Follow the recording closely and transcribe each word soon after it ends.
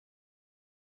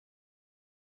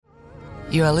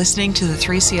You are listening to the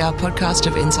 3CR podcast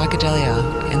of In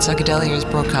Psychedelia. In Psychedelia is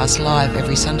broadcast live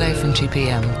every Sunday from 2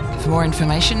 p.m. For more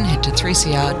information, head to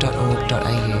 3cr.org.au.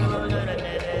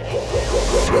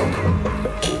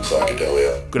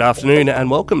 Good afternoon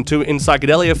and welcome to In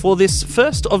Psychedelia for this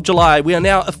 1st of July. We are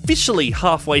now officially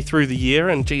halfway through the year,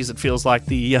 and geez, it feels like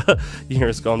the year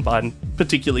has gone by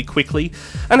particularly quickly.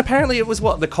 And apparently it was,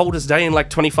 the coldest day in like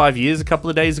 25 years a couple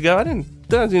of days ago. I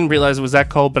didn't realise it was that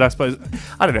cold, but I suppose,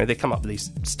 I don't know, they come up with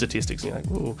these statistics and you're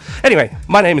like, ooh. Anyway,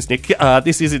 my name is Nick.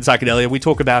 This is In Psychedelia. We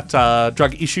talk about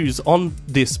drug issues on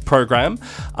this program.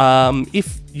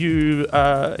 If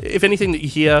anything that you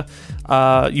hear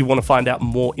you want to find out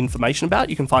more information about,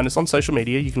 you can find us on social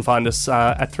media. You can find us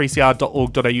at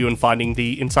 3cr.org.au and finding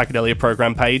the In Psychedelia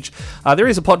program page. There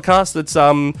is a podcast that's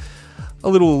a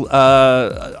little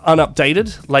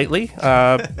unupdated lately.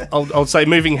 I'll say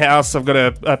moving house. I've got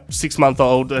a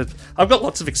 6-month-old. I've got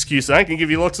lots of excuses. I can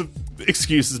give you lots of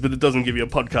excuses, but it doesn't give you a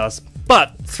podcast.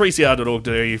 But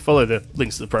 3cr.org.au, follow the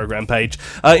links to the program page.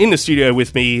 In the studio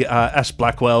with me, Ash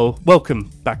Blackwell.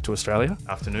 Welcome back to Australia.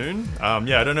 Afternoon. I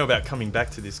don't know about coming back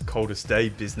to this coldest day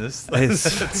business.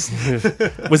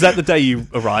 Was that the day you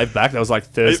arrived back? That was like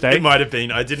Thursday? It might have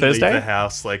been. I didn't Thursday? leave the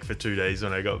house for 2 days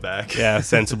when I got back. Yeah,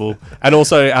 sensible. And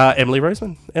also Emily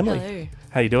Roseman. Emily, hello.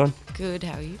 How you doing? Good.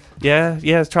 How are you?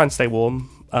 Yeah. Try and stay warm.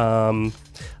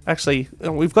 Actually,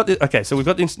 we've got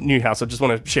this new house. I just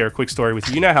want to share a quick story with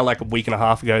you. You know how like a week and a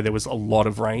half ago there was a lot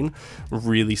of rain,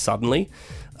 really suddenly.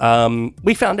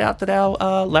 We found out that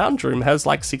our lounge room has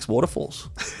like 6 waterfalls.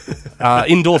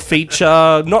 Indoor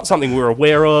feature, not something we were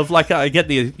aware of. Like I get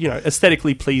the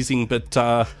aesthetically pleasing, but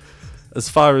as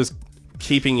far as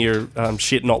keeping your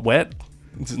shit not wet,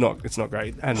 it's not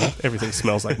great, and everything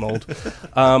smells like mold.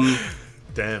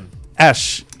 Damn.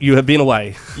 Ash, you have been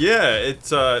away. Yeah,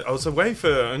 I was away for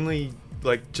only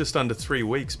just under 3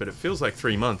 weeks, but it feels like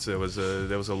 3 months. There was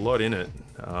a lot in it.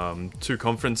 2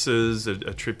 conferences,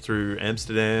 a trip through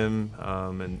Amsterdam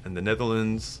and the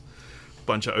Netherlands, a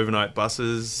bunch of overnight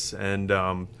buses,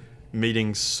 and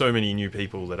meeting so many new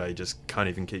people that I just can't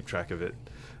even keep track of it.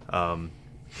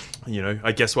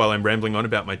 I guess while I'm rambling on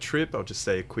about my trip, I'll just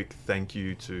say a quick thank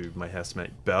you to my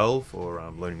housemate Belle for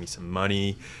loaning me some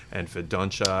money, and for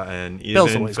Doncha and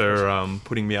Ivan for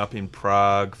putting me up in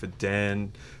Prague, for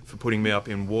Dan for putting me up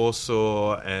in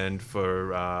Warsaw, and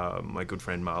for my good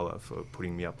friend Marla for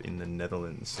putting me up in the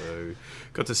Netherlands. So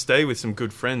got to stay with some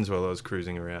good friends while I was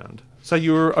cruising around. So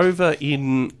you were over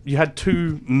you had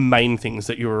 2 main things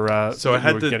that you were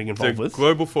getting involved with. The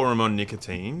Global Forum on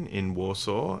Nicotine in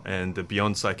Warsaw and the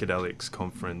Beyond Psychedelics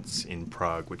conference in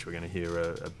Prague, which we're going to hear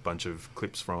a bunch of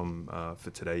clips from for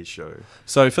today's show.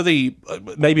 So for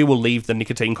maybe we'll leave the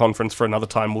nicotine conference for another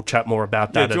time. We'll chat more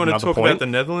about that. Do you want to talk about the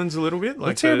Netherlands a little bit?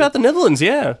 Let's hear about the Netherlands,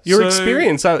 yeah. Your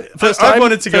experience. I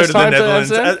wanted to go to the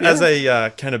Netherlands as a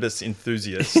cannabis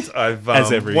enthusiast. I've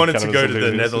wanted to go to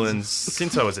the Netherlands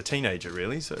since I was a teenager,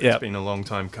 really, so it's been a long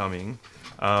time coming.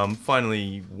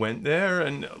 Finally went there,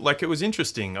 and it was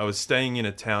interesting. I was staying in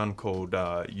a town called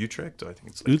Utrecht. I think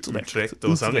it's Utrecht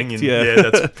or something.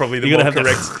 That's probably the more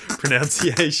correct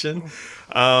pronunciation.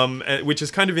 Which is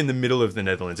kind of in the middle of the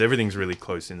Netherlands. Everything's really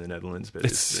close in the Netherlands, but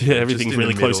everything's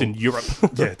really close in Europe.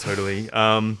 Yeah, totally.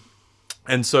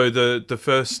 And so the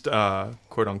first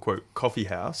quote unquote coffee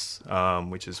house,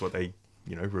 which is what they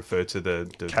refer to the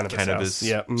cannabis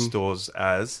stores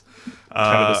as,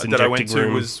 that I went to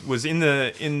was in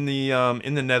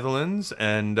the Netherlands,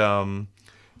 and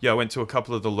I went to a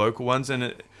couple of the local ones, and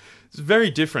it's very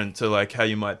different to how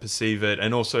you might perceive it,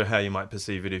 and also how you might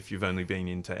perceive it if you've only been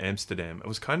into Amsterdam. It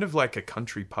was kind of like a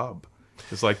country pub.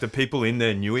 It's the people in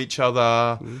there knew each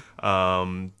other.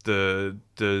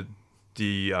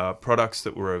 The products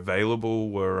that were available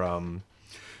were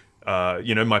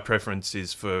my preference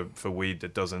is for weed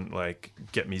that doesn't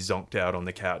get me zonked out on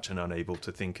the couch and unable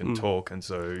to think and talk, and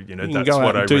so that's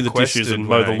what I do the dishes and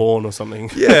mow the lawn or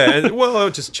something. Yeah, and I'll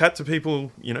just chat to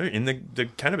people in the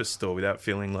cannabis store without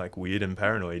feeling weird and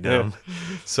paranoid.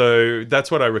 So that's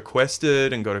what I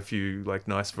requested, and got a few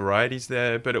nice varieties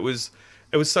there. But it was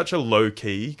such a low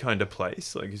key kind of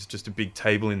place. It's just a big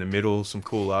table in the middle, some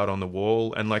cool art on the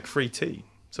wall, and free tea.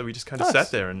 So we just kind of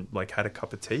sat there and had a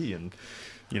cup of tea and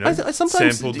I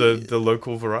sometimes sampled the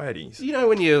local varieties.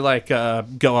 When you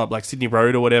go up Sydney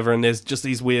Road or whatever, and there's just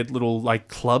these weird little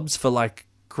clubs for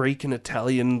Greek and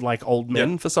Italian like old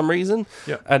men for some reason.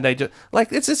 Yeah. And they just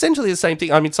like it's essentially the same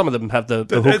thing. I mean, some of them have the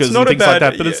hookers and things like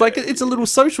that, but it's like it's a little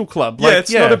social club. Like,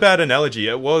 it's not a bad analogy.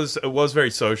 It was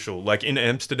very social. Like in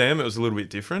Amsterdam, it was a little bit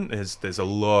different. There's a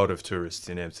lot of tourists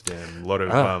in Amsterdam. A lot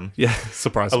of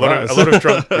surprise. A lot of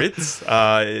drunk Brits.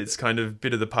 It's kind of a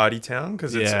bit of the party town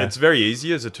because it's very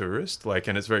easy as a tourist. Like,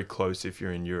 and it's very close if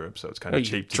you're in Europe, so it's kind of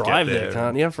cheap to drive get there,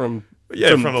 can't you? From a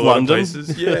London. lot of places.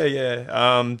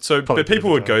 But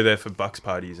people would go there for bucks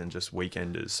parties and just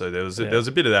weekenders. So there was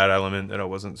a bit of that element that I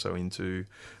wasn't so into.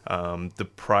 The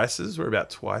prices were about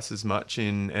twice as much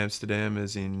in Amsterdam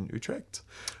as in Utrecht.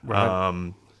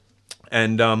 Right.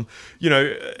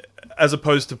 As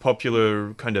opposed to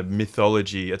popular kind of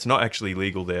mythology, it's not actually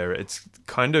legal there. It's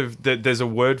kind of, there's a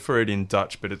word for it in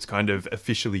Dutch, but it's kind of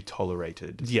officially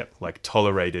tolerated. Yep. Like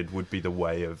tolerated would be the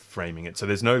way of framing it. So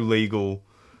there's no legal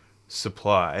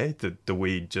supply. The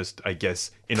weed just, I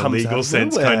guess, in a legal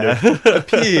sense, kind of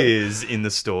appears in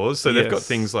the stores. So they've got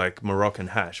things like Moroccan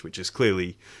hash, which is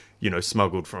clearly,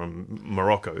 smuggled from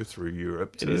Morocco through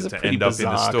Europe to end up in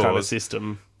the stores. Kind of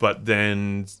system. But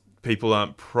then people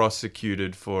aren't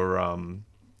prosecuted for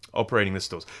operating the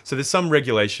stores. So there's some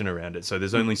regulation around it. So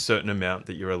there's only a certain amount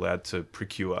that you're allowed to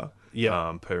procure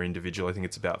per individual. I think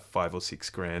it's about 5 or 6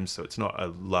 grams, so it's not a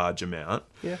large amount.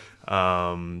 Yeah.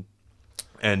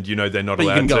 And they're not allowed to. But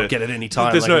you can go get it any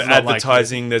time. There's no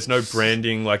advertising. There's no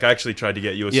branding. Like I actually tried to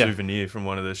get you a souvenir from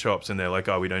one of the shops, and they're like,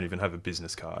 "Oh, we don't even have a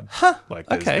business card." Huh? Like,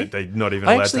 okay. They're not even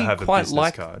allowed to have a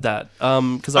business card. That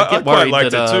because I get quite worried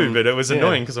liked that, it too, but it was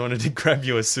annoying because I wanted to grab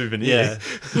you a souvenir.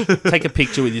 Yeah. Take a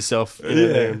picture with yourself in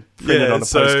there and print it on a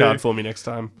postcard for me next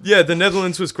time. Yeah, the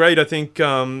Netherlands was great. I think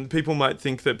people might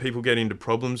think that people get into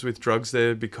problems with drugs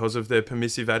there because of their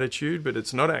permissive attitude, but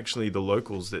it's not actually the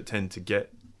locals that tend to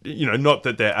get. Not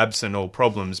that they're absent all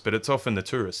problems, but it's often the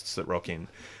tourists that rock in.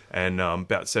 And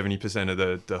about 70%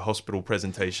 of the hospital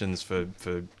presentations for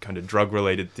kind of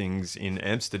drug-related things in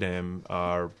Amsterdam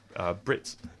are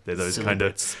Brits. They're those Silly kind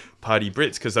Brits. of party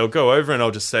Brits, because they'll go over, and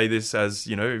I'll just say this as,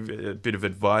 a bit of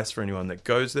advice for anyone that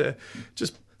goes there.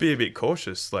 Just be a bit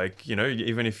cautious. Like,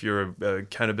 even if you're a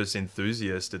cannabis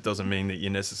enthusiast, it doesn't mean that you're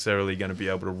necessarily going to be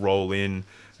able to roll in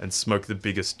and smoke the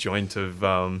biggest joint of...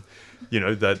 the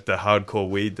hardcore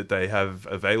weed that they have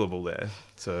available there.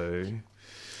 So,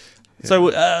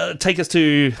 So take us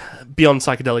to Beyond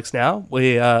Psychedelics now.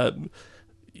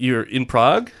 You're in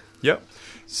Prague. Yep.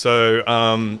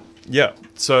 So,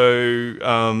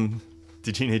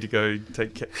 did you need to go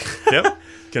take care? Yep.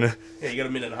 Yeah, you got a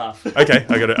minute and a half. Okay,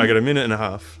 I got a minute and a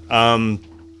half.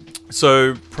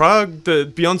 So Prague, the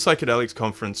Beyond Psychedelics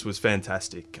conference was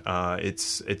fantastic.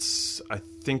 It's I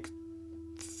think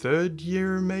 3rd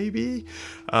year maybe,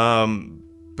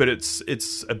 but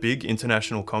it's a big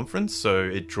international conference, so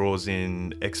it draws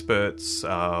in experts,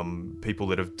 people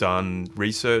that have done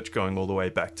research going all the way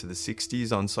back to the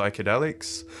 60s on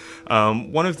psychedelics.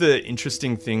 One of the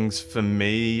interesting things for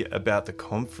me about the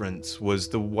conference was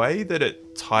the way that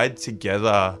it tied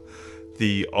together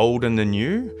the old and the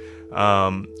new.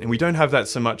 And we don't have that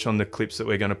so much on the clips that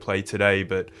we're going to play today,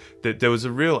 but there was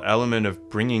a real element of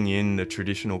bringing in the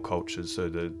traditional cultures, so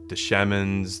the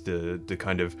shamans, the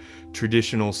kind of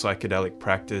traditional psychedelic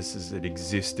practices that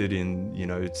existed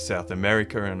in, South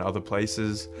America and other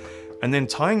places, and then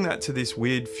tying that to this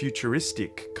weird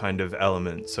futuristic kind of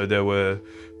element. So there were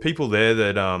people there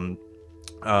that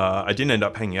I didn't end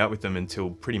up hanging out with them until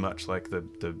pretty much like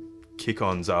the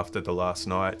kick-ons after the last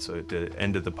night, so at the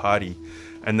end of the party.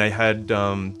 And they had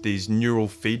these neural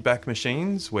feedback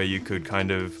machines where you could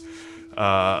kind of,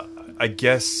 I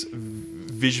guess,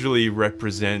 visually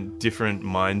represent different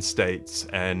mind states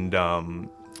and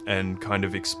kind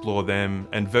of explore them,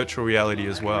 and virtual reality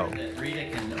as well. Rita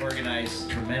can organize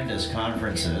tremendous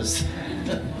conferences.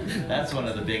 That's one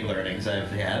of the big learnings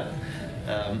I've had.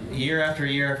 Year after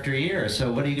year after year.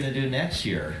 So what are you going to do next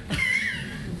year?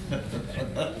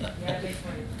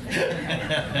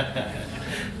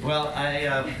 Well,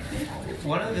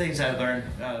 one of the things I've learned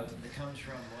comes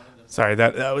from one of the... Sorry,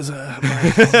 that was a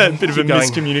bit of a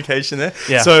miscommunication there.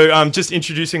 Yeah. So just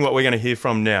introducing what we're going to hear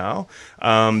from now.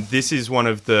 This is one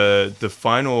of the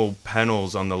final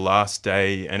panels on the last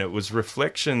day, and it was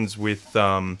reflections with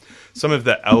some of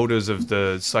the elders of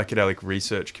the psychedelic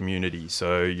research community.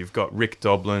 So you've got Rick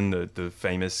Doblin, the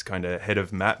famous kind of head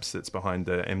of MAPS that's behind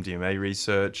the MDMA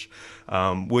research.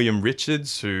 William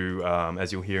Richards, who,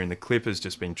 as you'll hear in the clip, has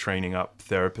just been training up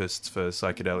therapists for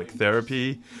psychedelic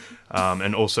therapy,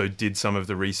 and also did some of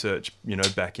the research,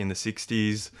 back in the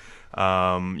 60s.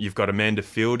 You've got Amanda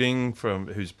Fielding,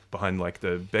 who's behind like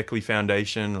the Beckley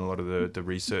Foundation, a lot of the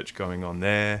research going on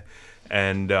there.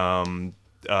 And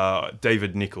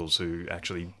David Nichols, who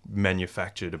actually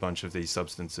manufactured a bunch of these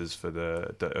substances for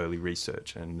the early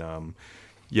research. And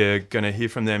you're going to hear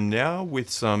from them now with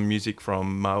some music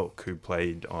from Mauk, who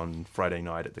played on Friday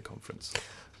night at the conference.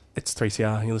 It's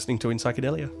 3CR. You're listening to In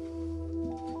Psychedelia.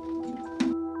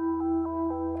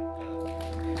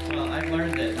 Well, I've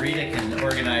learned that Rita can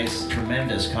organize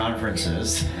tremendous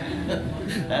conferences.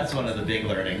 That's one of the big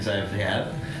learnings I've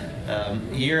had.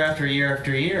 Year after year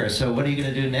after year. So what are you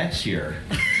going to do next year?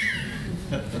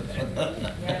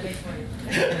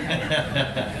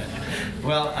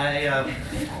 Well,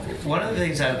 one of the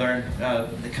things I've learned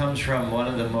that comes from one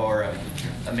of the more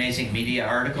amazing media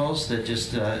articles that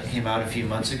just came out a few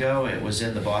months ago. It was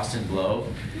in the Boston Globe,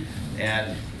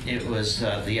 and it was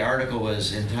the article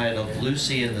was entitled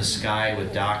 "Lucy in the Sky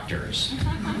with Doctors."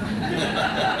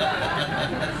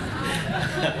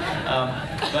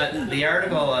 But the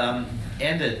article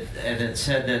ended, and it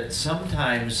said that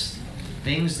sometimes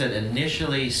things that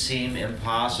initially seem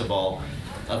impossible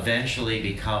eventually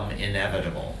become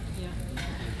inevitable. Yeah.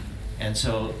 And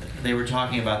so they were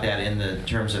talking about that in the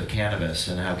terms of cannabis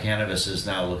and how cannabis is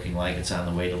now looking like it's on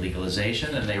the way to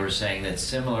legalization, and they were saying that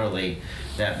similarly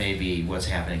that may be what's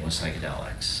happening with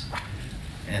psychedelics.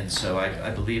 And so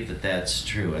I believe that that's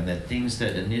true, and that things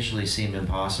that initially seem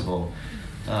impossible,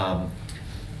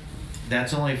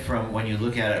 that's only from when you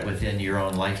look at it within your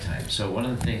own lifetime. So one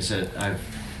of the things that I've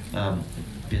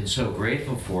been so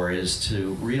grateful for is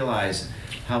to realize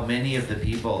how many of the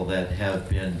people that have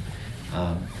been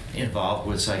involved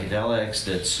with psychedelics,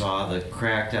 that saw the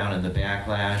crackdown and the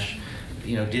backlash,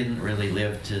 didn't really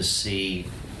live to see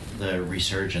the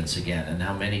resurgence again, and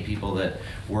how many people that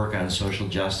work on social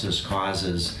justice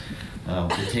causes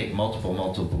that take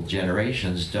multiple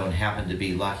generations don't happen to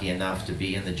be lucky enough to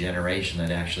be in the generation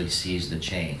that actually sees the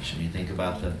change. And you think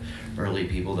about the early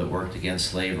people that worked against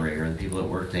slavery, or the people that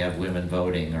worked to have women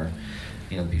voting, or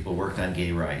the people who worked on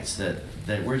gay rights, that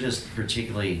we're just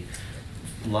particularly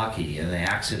lucky in the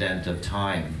accident of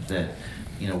time that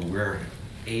we're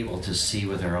able to see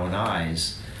with our own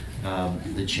eyes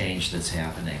the change that's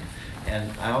happening.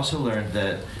 And I also learned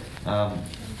that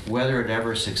whether it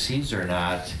ever succeeds or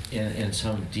not in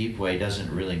some deep way doesn't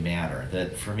really matter.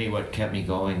 That for me, what kept me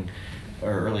going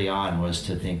early on was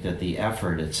to think that the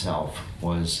effort itself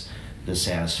was the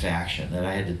satisfaction, that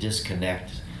I had to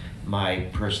disconnect my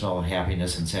personal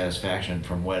happiness and satisfaction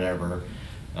from whatever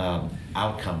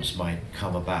outcomes might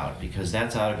come about, because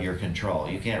that's out of your control.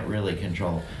 You can't really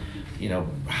control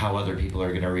how other people are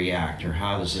going to react or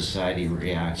how the society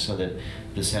reacts, so that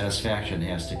the satisfaction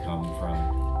has to come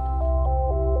from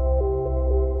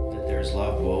that there's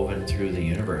love woven through the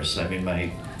universe. I mean,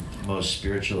 my most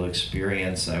spiritual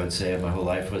experience, I would say, of my whole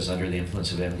life was under the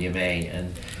influence of MDMA,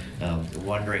 and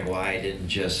wondering why I didn't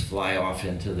just fly off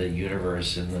into the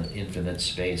universe in the infinite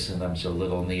space, and I'm so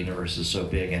little and the universe is so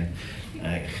big. And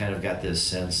I kind of got this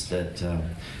sense that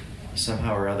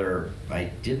somehow or other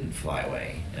I didn't fly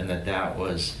away, and that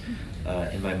was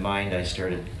in my mind. I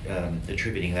started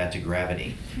attributing that to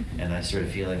gravity, and I started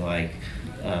feeling like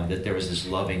that there was this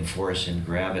loving force in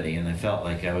gravity, and I felt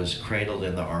like I was cradled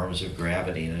in the arms of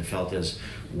gravity, and it felt as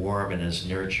warm and as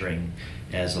nurturing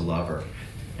as a lover,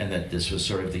 and that this was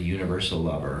sort of the universal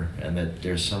lover, and that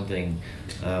there's something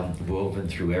woven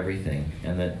through everything,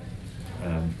 and that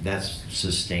that's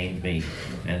sustained me.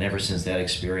 And ever since that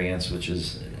experience, which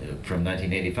is from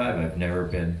 1985, I've never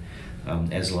been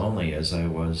as lonely as I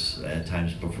was at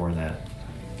times before that.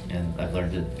 And I've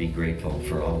learned to be grateful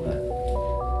for all of that.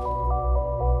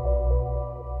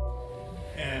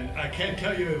 And I can't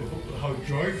tell you how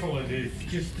joyful it is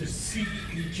just to see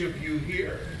each of you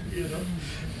here,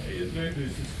 There's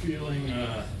this feeling,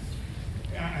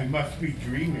 I must be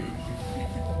dreaming.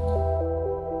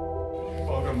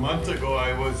 About a month ago,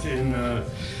 I was in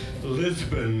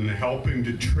Lisbon helping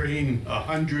to train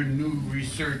 100 new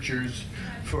researchers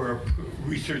for a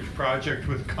research project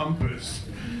with Compass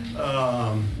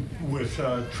with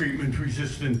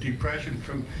treatment-resistant depression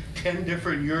from 10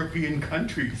 different European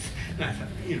countries. And I thought,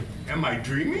 am I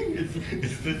dreaming? Is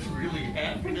this really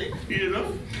happening?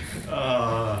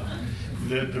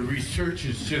 The research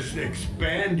is just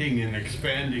expanding and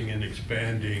expanding and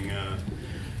expanding.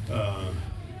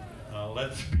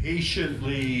 Let's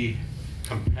patiently,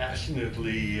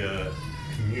 compassionately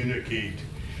communicate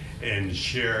and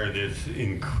share this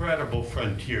incredible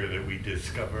frontier that we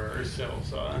discover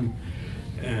ourselves on.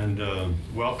 And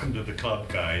welcome to the club,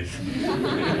 guys.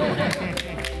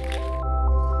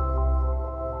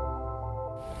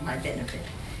 My benefit.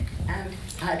 And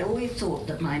I'd always thought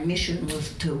that my mission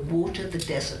was to water the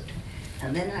desert.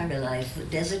 And then I realized the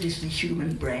desert is the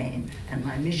human brain, and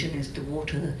my mission is to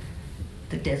water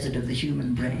the desert of the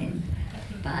human brain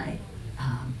by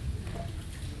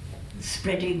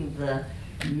spreading the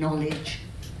knowledge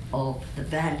of the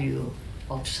value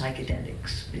of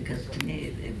psychedelics, because to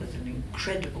me it was an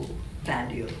incredible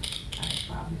value I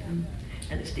found in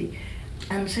LSD.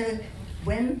 And so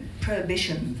when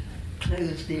Prohibition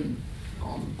closed in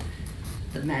on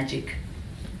the magic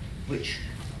which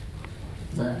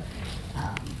the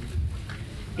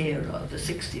era of the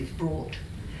 60s brought,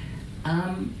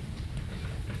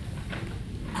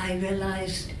 I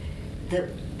realized that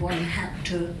one had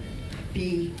to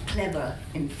be clever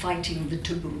in fighting the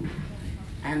taboo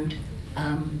and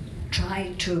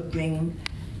try to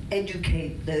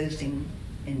educate those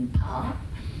in power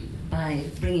by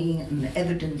bringing an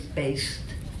evidence-based,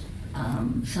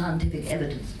 scientific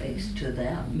evidence base to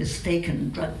their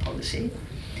mistaken drug policy.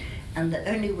 And the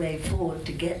only way forward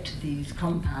to get to these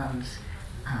compounds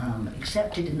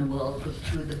accepted in the world was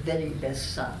through the very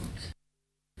best science.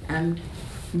 And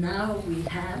now we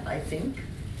have, I think,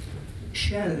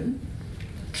 shown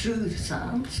through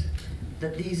science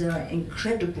that these are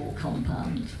incredible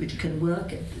compounds which can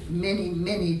work at many,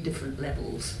 many different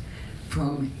levels,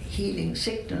 from healing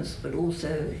sickness, but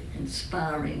also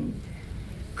inspiring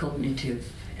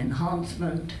cognitive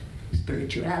enhancement,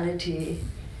 spirituality,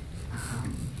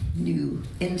 new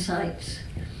insights,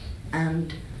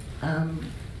 and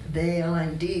they are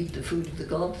indeed the food of the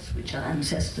gods, which our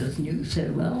ancestors knew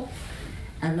so well.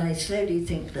 And I slowly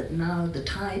think that now the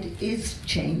tide is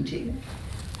changing,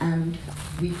 and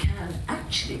we can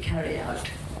actually carry out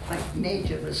quite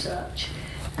major research,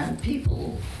 and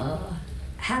people are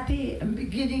happy and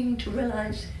beginning to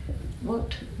realize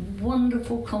what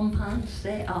wonderful compounds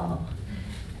they are.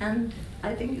 And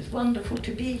I think it's wonderful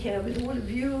to be here with all of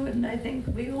you, and I think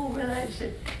we all realize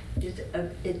that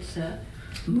it's a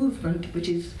movement which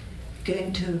is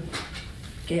going to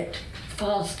get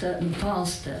faster and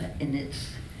faster in its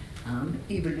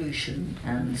evolution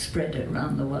and spread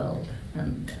around the world.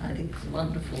 And I think it's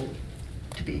wonderful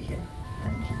to be here.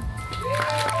 Thank you.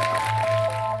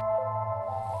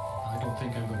 I don't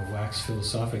think I'm going to wax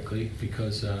philosophically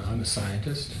because I'm a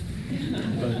scientist.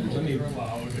 But let me.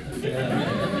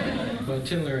 Well,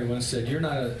 Tim Leary once said, "You're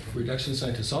not a reduction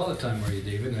scientist all the time, are you,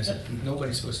 David?" And I said,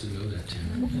 "Nobody's supposed to know that,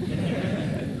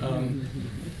 Tim."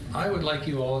 I would like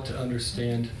you all to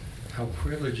understand how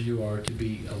privileged you are to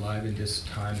be alive in this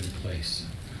time and place.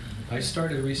 I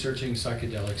started researching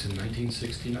psychedelics in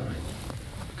 1969.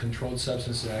 Controlled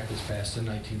Substances Act was passed in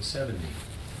 1970.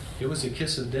 It was a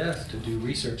kiss of death to do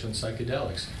research on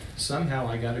psychedelics. Somehow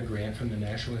I got a grant from the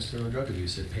National Institute on Drug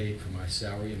Abuse that paid for my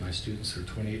salary and my students for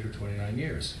 28 or 29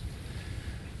 years.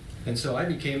 And so I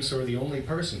became sort of the only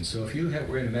person. So if you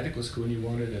were in a medical school and you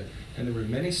wanted to, and there were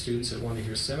many students that wanted to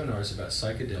hear seminars about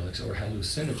psychedelics or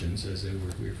hallucinogens, as we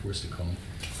were forced to call them,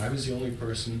 I was the only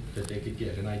person that they could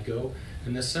get. And I'd go,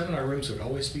 and the seminar rooms would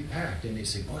always be packed, and they'd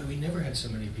say, "Boy, we never had so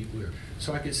many people here."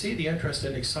 So I could see the interest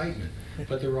and excitement,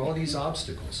 but there were all these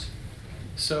obstacles.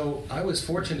 So I was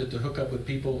fortunate to hook up with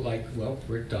people like, well,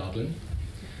 Rick Doblin,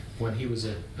 when he was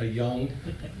a young,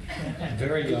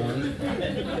 very young,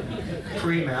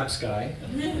 pre-MAPS guy,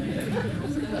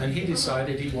 and he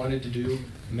decided he wanted to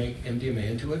make MDMA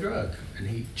into a drug, and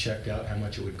he checked out how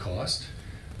much it would cost,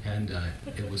 and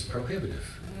it was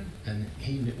prohibitive. And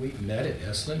we met at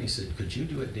Esalen. He said, "Could you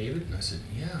do it, David?" And I said,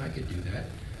 "Yeah, I could do that."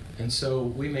 And so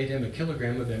we made him a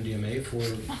kilogram of MDMA for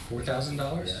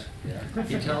 $4,000. Yeah.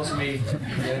 He tells me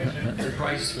that the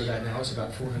price for that now is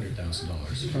about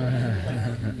 $400,000.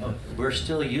 We're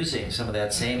still using some of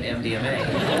that same MDMA.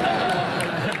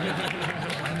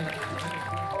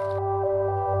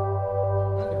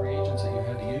 One of the reagents that you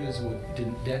had to use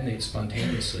didn't detonate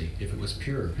spontaneously if it was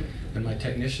pure. And my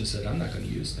technician said, "I'm not going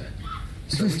to use that."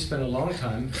 So we spent a long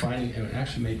time finding, and it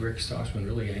actually made Rick Stossman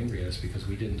really angry at us because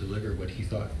we didn't deliver what he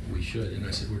thought we should. And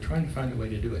I said, "We're trying to find a way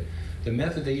to do it." The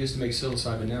method they use to make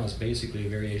psilocybin now is basically a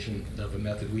variation of a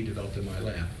method we developed in my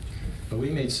lab. But we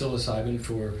made psilocybin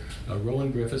for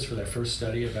Roland Griffiths for that first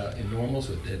study about in normals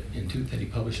that he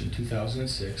published in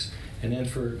 2006. And then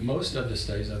for most of the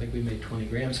studies, I think we made 20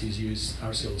 grams. He's used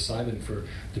our psilocybin for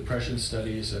depression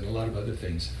studies and a lot of other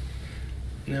things.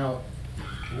 Now,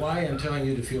 why I'm telling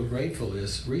you to feel grateful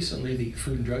is recently the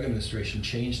Food and Drug Administration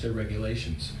changed their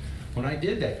regulations. When I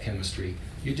did that chemistry,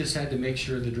 you just had to make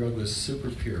sure the drug was super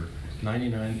pure,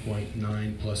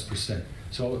 99.9+%.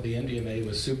 So the MDMA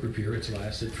was super pure. It's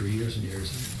lasted for years and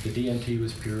years. The DMT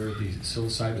was pure. The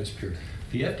psilocybin was pure.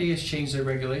 The FDA has changed their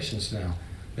regulations now.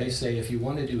 They say if you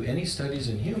want to do any studies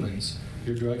in humans,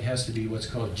 your drug has to be what's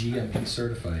called GMP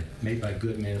certified, made by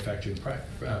good manufacturing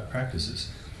practices.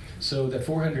 So the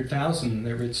 400,000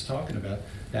 that Rick's talking about,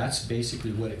 that's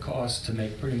basically what it costs to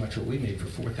make pretty much what we made for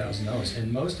 $4,000.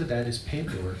 And most of that is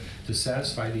paperwork to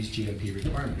satisfy these GMP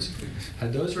requirements.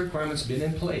 Had those requirements been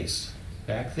in place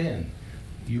back then,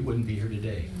 you wouldn't be here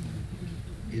today.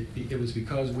 It was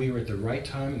because we were at the right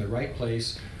time in the right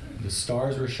place, the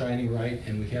stars were shining right,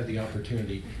 and we had the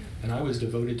opportunity. And I was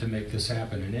devoted to make this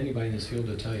happen. And anybody in this field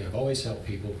will tell you, I've always helped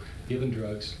people, given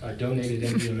drugs. I donated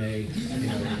MDMA.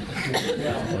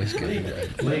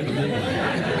 Legally.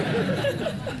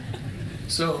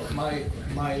 So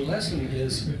my lesson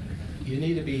is, you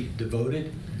need to be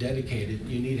devoted, dedicated.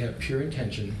 You need to have pure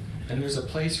intention. And there's a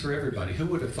place for everybody. Who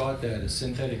would have thought that a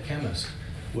synthetic chemist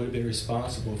would have been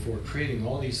responsible for creating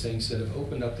all these things that have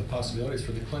opened up the possibilities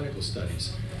for the clinical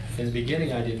studies? In the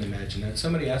beginning, I didn't imagine that.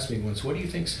 Somebody asked me once, what do you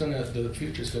think the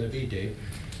future's going to be, Dave?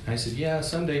 And I said, yeah,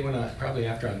 someday probably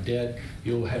after I'm dead,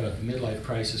 you'll have a midlife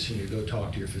crisis and you go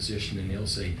talk to your physician and he'll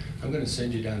say, I'm going to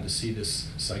send you down to see this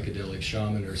psychedelic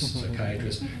shaman or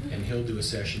psychiatrist, and he'll do a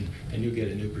session and you'll get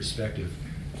a new perspective.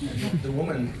 And the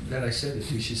woman that I said it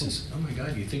to, she says, oh my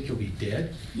God, you think you'll be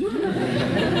dead?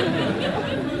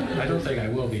 I don't think I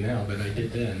will be now, but I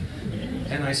did then.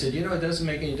 And I said, it doesn't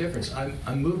make any difference.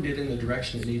 I moved it in the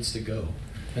direction it needs to go.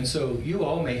 And so you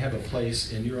all may have a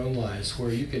place in your own lives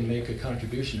where you can make a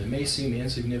contribution that may seem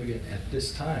insignificant at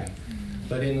this time.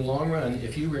 But in the long run,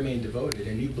 if you remain devoted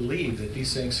and you believe that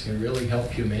these things can really help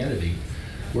humanity,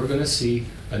 we're going to see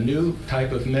a new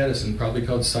type of medicine, probably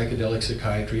called psychedelic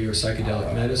psychiatry or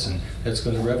psychedelic medicine, that's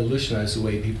going to revolutionize the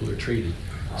way people are treated.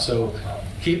 So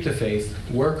keep the faith,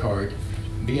 work hard,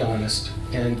 be honest,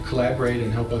 and collaborate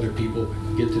and help other people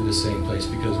get to the same place,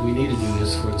 because we need to do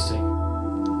this for the same.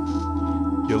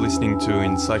 You're listening to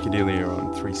In Psychedelia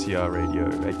on 3CR Radio,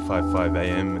 855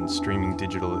 AM, and streaming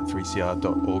digital at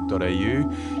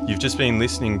 3cr.org.au. You've just been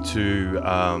listening to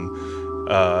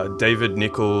David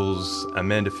Nichols,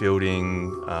 Amanda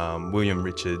Fielding, William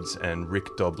Richards, and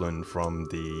Rick Doblin from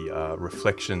the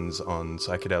Reflections on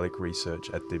Psychedelic Research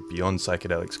at the Beyond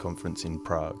Psychedelics Conference in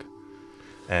Prague.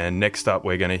 And next up,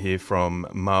 we're going to hear from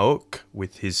Mauk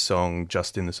with his song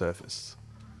Just in the Surface.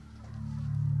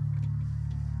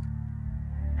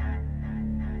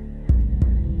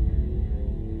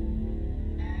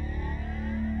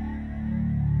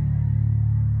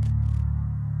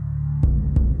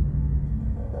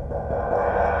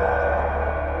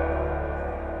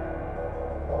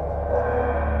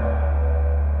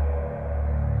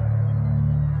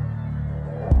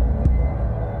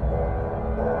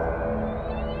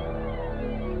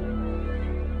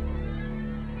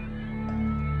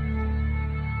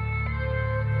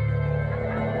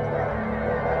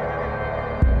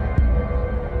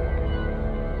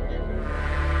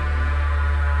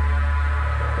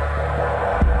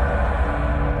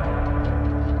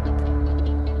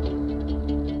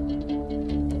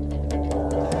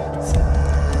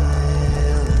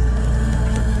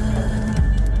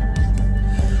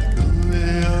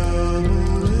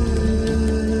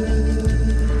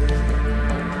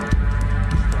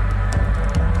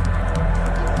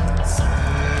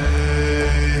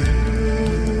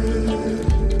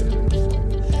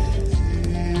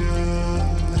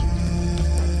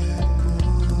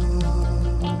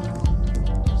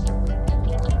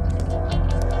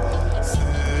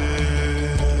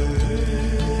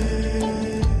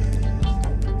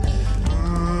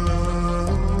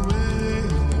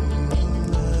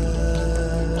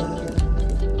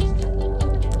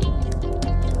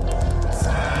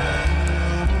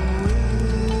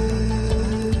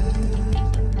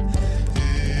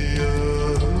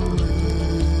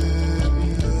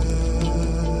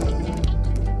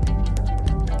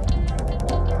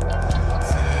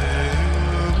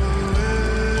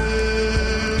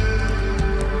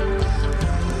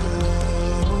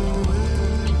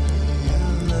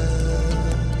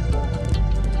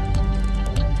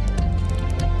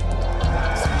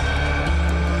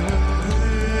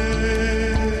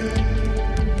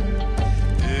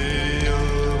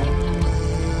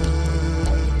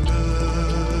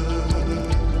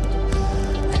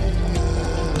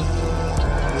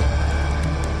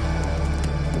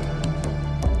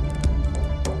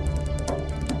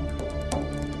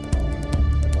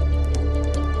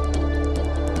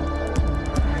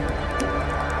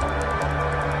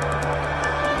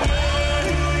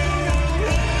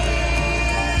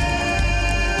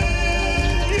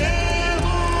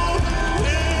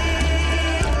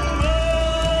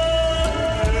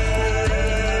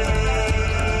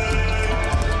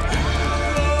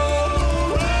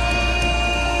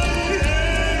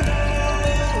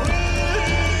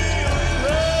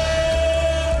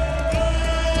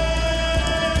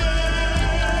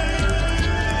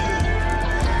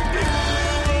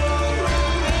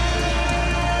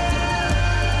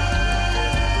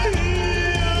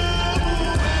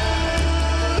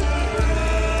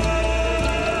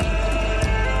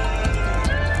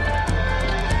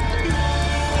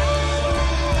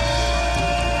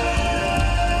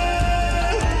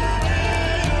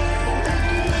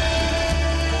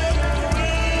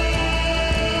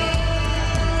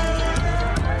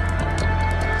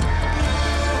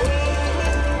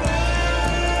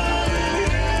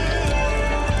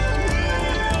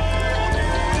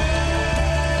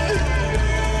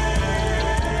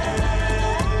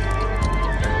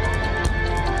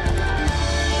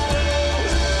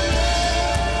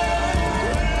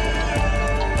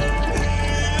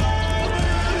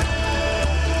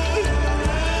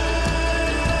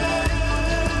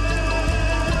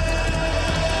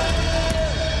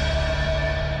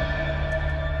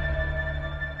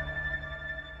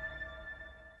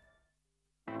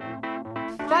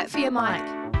 Vote for your mic.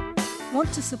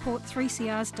 Want to support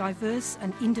 3CR's diverse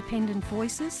and independent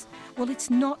voices? Well, it's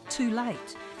not too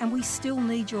late, and we still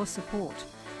need your support.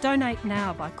 Donate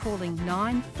now by calling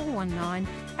 9419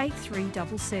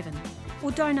 8377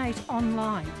 or donate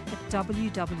online at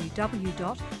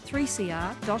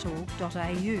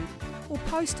www.3cr.org.au or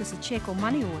post us a cheque or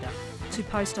money order to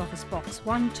Post Office Box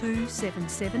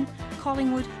 1277,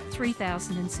 Collingwood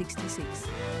 3066.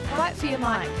 Vote for your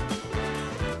mic.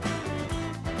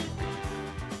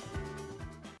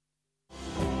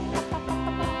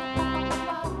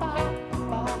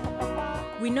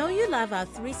 We know you love our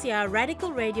 3CR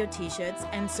Radical Radio t-shirts,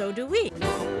 and so do we.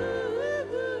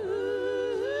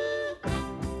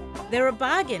 They're a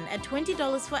bargain at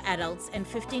 $20 for adults and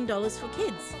 $15 for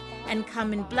kids, and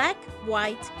come in black,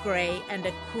 white, grey and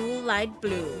a cool light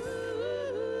blue.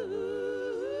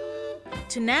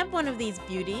 To nab one of these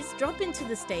beauties, drop into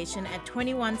the station at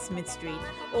 21 Smith Street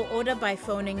or order by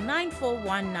phoning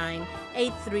 9419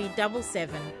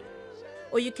 8377.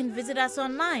 Or you can visit us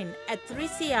online at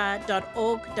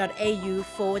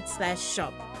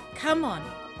 3cr.org.au/shop. Come on,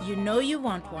 you know you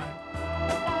want one.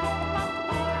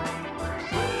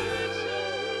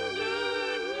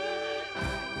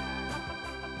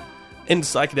 In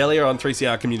Psychedelia on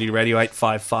 3CR Community Radio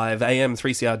 855 AM,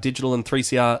 3CR Digital and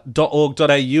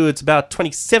 3cr.org.au. It's about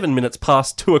 27 minutes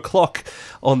past 2 o'clock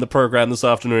on the program this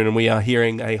afternoon, and we are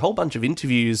hearing a whole bunch of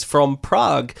interviews from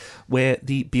Prague, where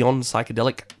the Beyond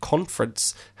Psychedelic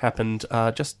conference happened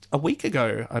just a week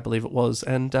ago, I believe it was.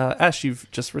 And Ash,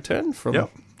 you've just returned from there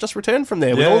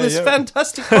with all this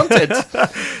fantastic content.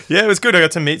 Yeah, it was good. I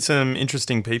got to meet some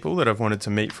interesting people that I've wanted to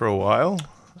meet for a while.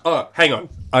 Oh, hang on.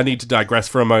 I need to digress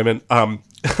for a moment. I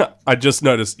just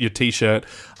noticed your T-shirt.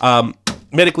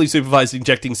 Medically Supervised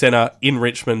Injecting Centre in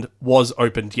Richmond was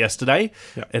opened yesterday.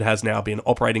 Yep. It has now been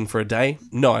operating for a day.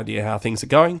 No idea how things are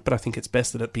going, but I think it's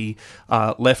best that it be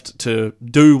left to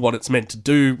do what it's meant to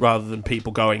do rather than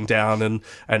people going down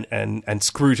and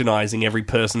scrutinising every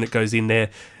person that goes in there.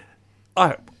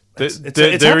 It's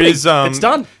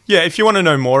done. Yeah, if you want to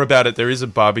know more about it, there is a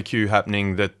barbecue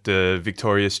happening that the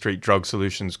Victoria Street Drug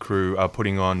Solutions crew are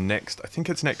putting on next. I think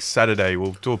it's next Saturday.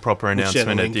 We'll do a proper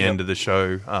announcement at the end of the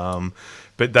show.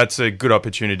 But that's a good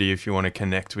opportunity if you want to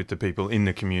connect with the people in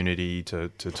the community to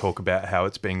talk about how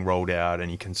it's being rolled out,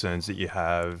 any concerns that you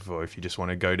have, or if you just want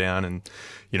to go down and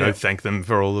thank them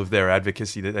for all of their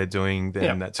advocacy that they're doing,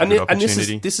 then that's a good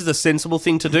opportunity. And this is a sensible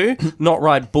thing to do, not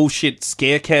write bullshit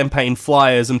scare campaign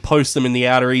flyers and post them in the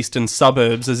outer eastern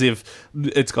suburbs as if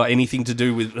it's got anything to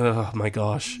do with, oh my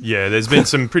gosh. Yeah, there's been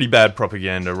some pretty bad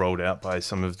propaganda rolled out by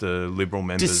some of the Liberal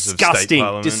members of state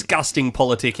parliament. Disgusting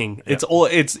politicking. Yeah.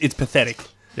 It's pathetic.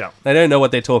 Yeah, they don't know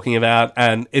what they're talking about,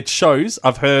 and it shows.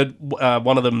 I've heard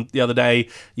one of them the other day.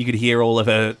 You could hear all of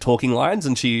her talking lines,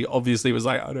 and she obviously was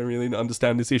like, "I don't really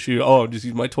understand this issue. Oh, just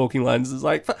use my talking lines." It's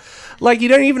like you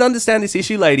don't even understand this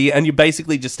issue, lady, and you're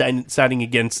basically just standing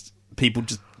against people.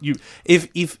 Just you.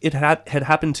 If it had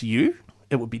happened to you,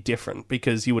 it would be different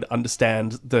because you would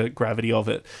understand the gravity of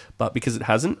it. But because it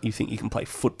hasn't, you think you can play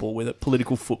football with it,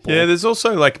 political football. Yeah, there's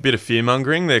also like a bit of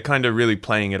fear-mongering. They're kind of really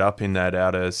playing it up in that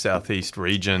outer southeast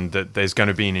region that there's going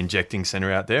to be an injecting centre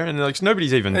out there. And like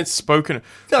nobody's even spoken...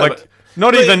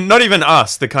 Not even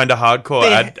us, the kind of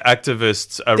hardcore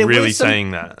activists are really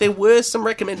saying that. There were some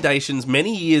recommendations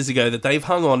many years ago that they've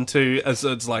hung on to as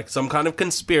it's like some kind of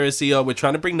conspiracy or we're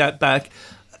trying to bring that back.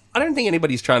 I don't think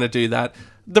anybody's trying to do that.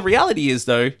 The reality is,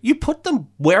 though, you put them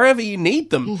wherever you need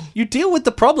them. You deal with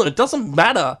the problem. It doesn't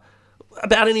matter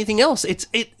about anything else. It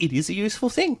is a useful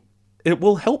thing. It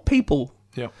will help people.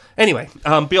 Yeah. Anyway,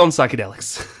 Beyond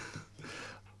Psychedelics.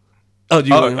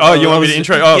 You want me to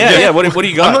intro? Oh, yeah. What do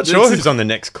you got? I'm not sure who's on the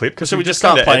next clip. Should we just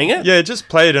start playing it? Yeah, just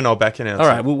play it and I'll back announce it. All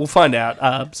right, we'll find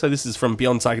out. So this is from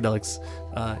Beyond Psychedelics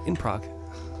in Prague.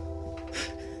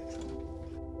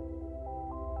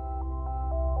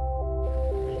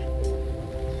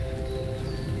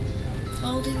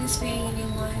 Holding this being in your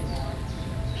mind,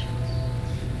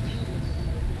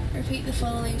 repeat the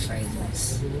following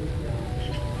phrases.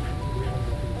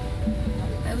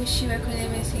 I wish you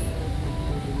equanimity.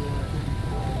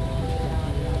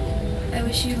 I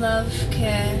wish you love,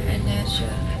 care and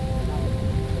nurture.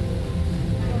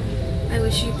 I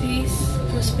wish you peace,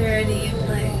 prosperity and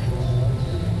play.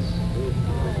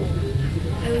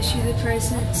 I wish you the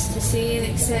presence to see and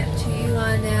accept who you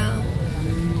are now.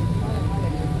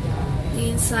 The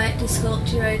insight to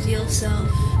sculpt your ideal self,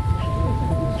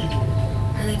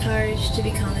 and the courage to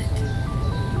become it.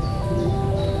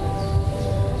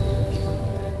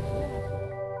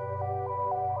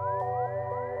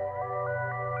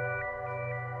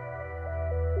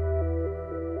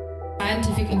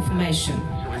 scientific information.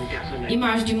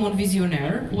 Image du Monde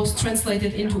Visionnaire was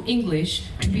translated into English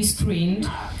to be screened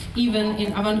even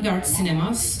in avant-garde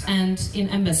cinemas and in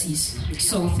embassies.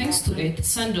 So thanks to it,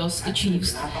 Sandoz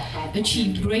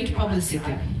achieved great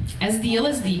publicity. As the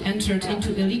LSD entered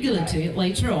into illegality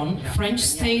later on, French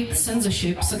state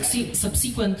censorship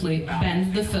subsequently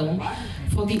banned the film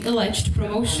for the alleged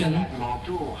promotion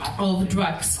of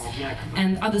drugs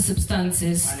and other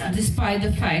substances, despite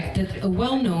the fact that a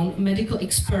well-known medical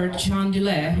expert, Jean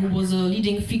Delair, who was a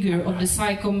leading figure of the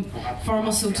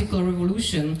psychopharmaceutical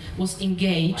revolution, was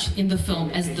engaged in the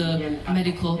film as the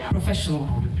medical professional.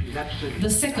 The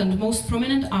second most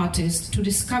prominent artist to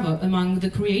discover among the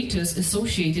creators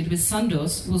associated with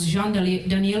Sandoz was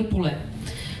Jean-Daniel Paulet.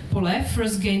 Paulet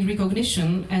first gained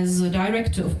recognition as a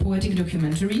director of poetic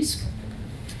documentaries.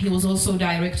 He was also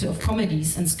director of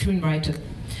comedies and screenwriter.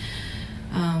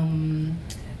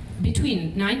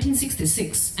 Between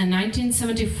 1966 and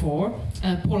 1974,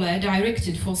 Paulet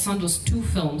directed for Sandoz 2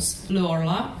 films, Le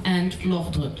Horla and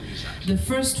L'Ordre. The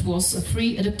first was a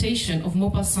free adaptation of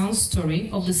Maupassant's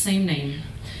story of the same name.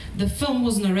 The film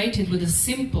was narrated with a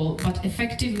simple but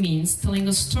effective means, telling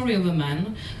a story of a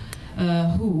man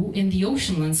who, in the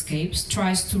ocean landscapes,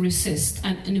 tries to resist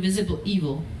an invisible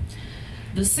evil.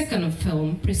 The second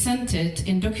film presented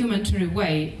in documentary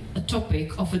way a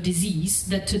topic of a disease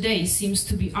that today seems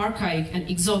to be archaic and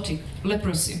exotic,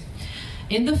 leprosy.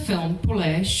 In the film,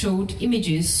 Paulet showed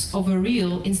images of a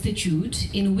real institute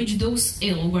in which those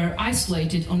ill were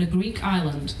isolated on a Greek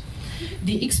island.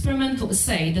 The experimental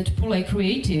essay that Paulet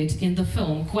created in the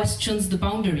film questions the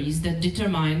boundaries that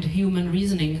determined human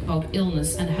reasoning about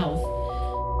illness and health.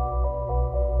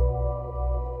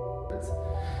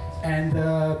 And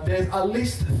there's at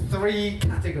least 3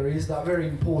 categories that are very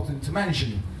important to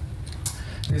mention.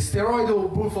 The steroidal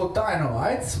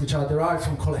bufodienolides, which are derived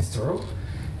from cholesterol,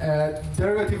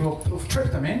 derivative of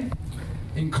tryptamine,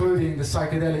 including the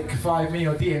psychedelic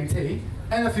 5-MeO DMT,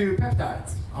 and a few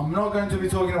peptides. I'm not going to be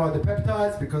talking about the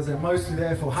peptides because they're mostly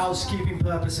there for housekeeping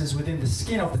purposes within the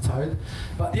skin of the toad,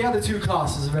 but the other 2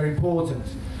 classes are very important.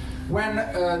 When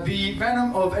the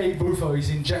venom of a bufo is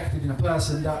injected in a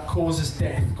person, that causes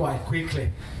death quite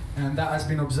quickly, and that has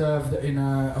been observed in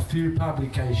a few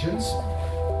publications.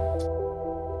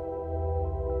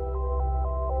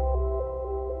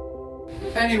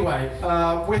 Anyway,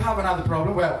 we have another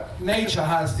problem. Well, nature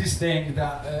has this thing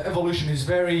that evolution is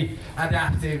very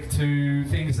adaptive to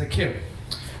things that kill.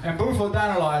 And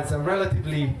bufodienolides are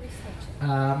relatively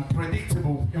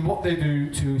predictable in what they do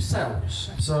to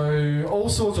cells. So all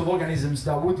sorts of organisms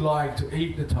that would like to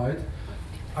eat the toad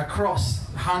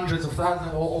across hundreds of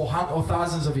thousands or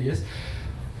thousands of years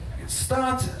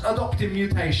start adopting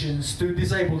mutations to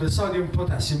disable the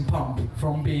sodium-potassium pump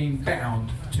from being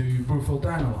bound to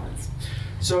bufodienolides.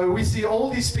 So we see all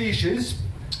these species.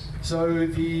 So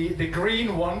the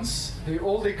green ones,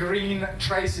 all the green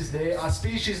traces there are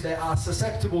species that are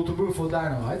susceptible to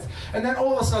bufodienolides, and then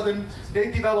all of a sudden they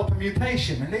develop a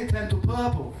mutation and they turn to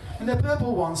purple. And the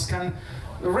purple ones can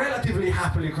relatively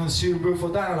happily consume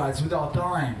bufodienolides without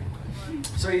dying.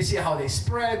 So you see how they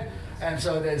spread, and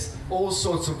so there's all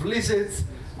sorts of lizards,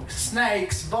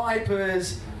 snakes,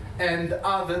 vipers, and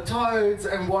other toads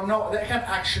and whatnot that can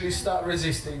actually start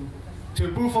resisting to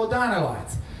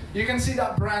bufodienolides. You can see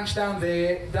that branch down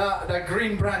there, that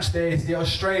green branch there is the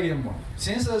Australian one.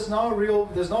 Since there's no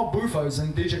bufos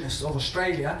indigenous of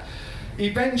Australia,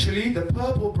 eventually the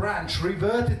purple branch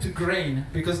reverted to green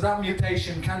because that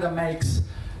mutation kind of makes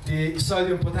the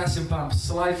sodium-potassium pump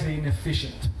slightly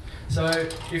inefficient. So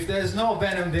if there's no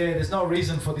venom there, there's no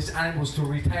reason for these animals to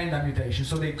retain that mutation,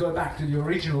 so they go back to the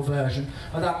original version,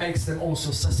 but that makes them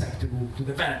also susceptible to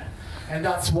the venom. And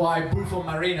that's why Bufo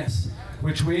marinus,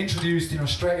 which we introduced in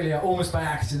Australia almost by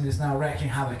accident, is now wreaking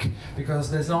havoc, because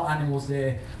there's no animals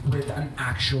there with an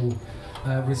actual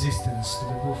resistance to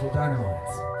the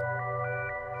bufodienolides.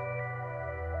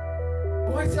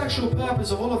 What is the actual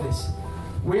purpose of all of this?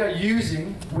 We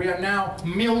are now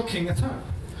milking a toad.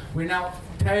 We now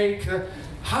take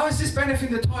how is this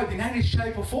benefiting the toad in any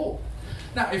shape or form?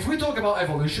 Now, if we talk about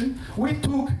evolution, we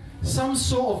took some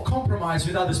sort of compromise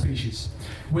with other species.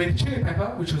 With chili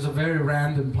pepper, which was a very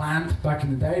random plant back in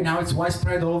the day, now it's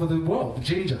widespread all over the world.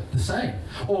 Ginger, the same.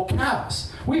 Or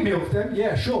cows. We milk them,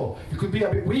 yeah, sure. It could be a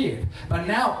bit weird. But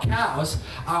now cows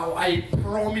are a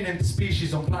prominent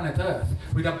species on planet Earth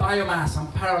with a biomass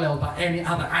unparalleled by any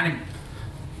other animal.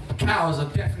 Cows are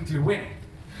definitely winning.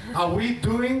 Are we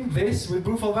doing this with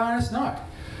bufodienolides? No.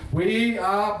 We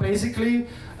are basically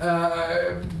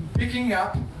picking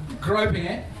up, groping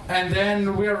it, and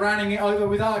then we're running it over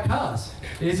with our cars.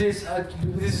 This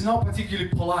is not particularly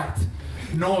polite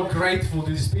not grateful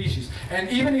to the species. And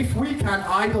even if we can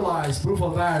idolize Bufo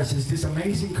alvarez as this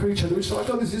amazing creature, which is like,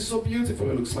 oh, this is so beautiful,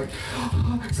 it looks like,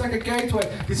 it's like a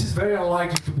gateway. This is very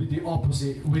unlikely to be the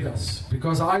opposite with us,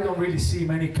 because I don't really see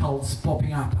many cults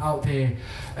popping up out there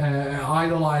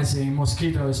idolizing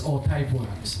mosquitoes or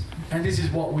tapeworms. And this is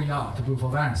what we are to Bufo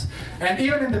alvarez. And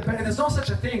even in there's no such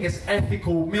a thing as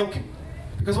ethical milking.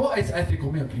 Because what is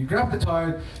ethical milking? You grab the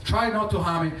toad, try not to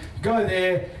harm it, go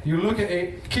there, you look at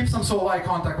it, keep some sort of eye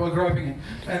contact while groping it,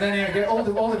 and then you get all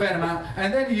the venom out,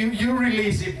 and then you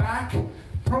release it back,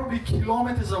 probably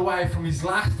kilometers away from his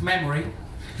last memory,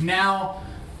 now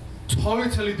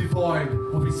totally devoid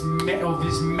of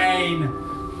his main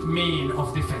mean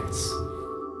of defense.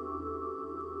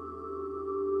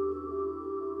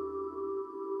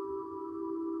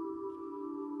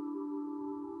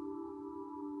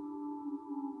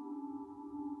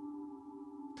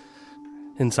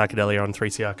 In Psychedelia on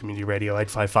 3CR Community Radio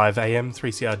 855 AM,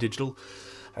 3CR Digital,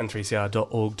 and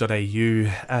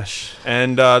 3cr.org.au. Ash.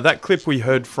 And that clip we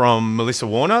heard from Melissa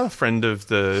Warner, friend of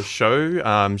the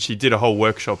show. She did a whole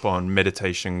workshop on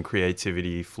meditation,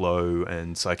 creativity, flow,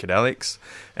 and psychedelics.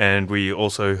 And we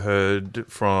also heard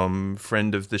from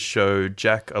friend of the show,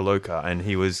 Jack Aloka, and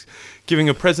he was giving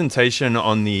a presentation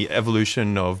on the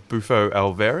evolution of Bufo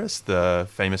alvarez, the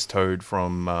famous toad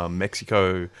from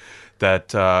Mexico, that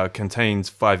contains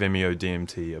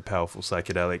 5-MeO-DMT, a powerful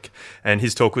psychedelic. And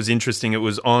his talk was interesting. It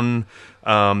was on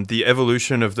the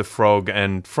evolution of the frog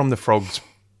and from the frog's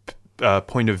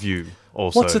point of view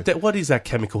also. What is that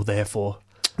chemical there for?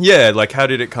 Yeah, like how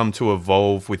did it come to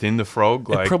evolve within the frog?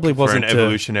 Like it probably wasn't for an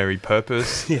evolutionary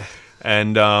purpose. Yeah.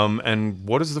 And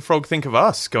what does the frog think of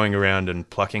us going around and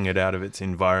plucking it out of its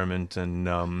environment and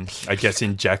I guess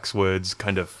in Jack's words,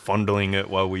 kind of fondling it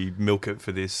while we milk it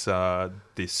for this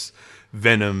this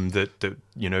venom that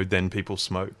then people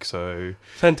smoke. So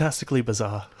fantastically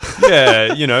bizarre.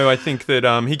 Yeah, I think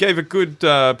that he gave a good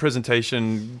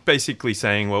presentation basically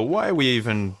saying, well, why are we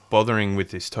even bothering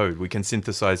with this toad? We can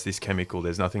synthesize this chemical.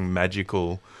 There's nothing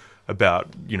magical about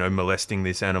molesting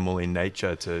this animal in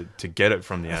nature to get it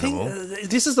from the animal.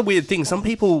 This is the weird thing. Some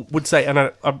people would say,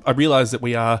 and I realise that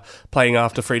we are playing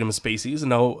after freedom of species,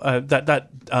 and that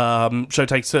show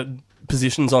takes certain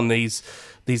positions on these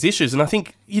issues, and I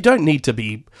think you don't need to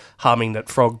be harming that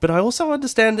frog. But I also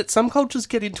understand that some cultures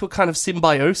get into a kind of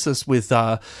symbiosis with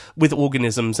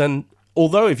organisms, and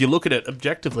although if you look at it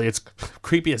objectively, it's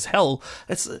creepy as hell,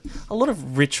 it's a lot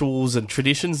of rituals and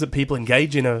traditions that people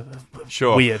engage in are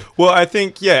weird. Well, I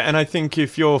think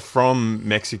if you're from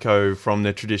Mexico, from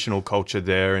the traditional culture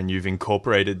there, and you've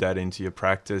incorporated that into your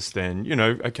practice, then,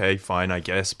 okay, fine, I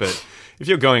guess. But if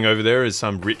you're going over there as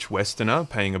some rich Westerner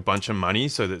paying a bunch of money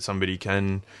so that somebody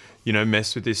can,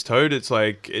 mess with this toad, it's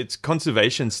like its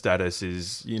conservation status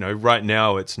is, right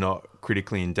now it's not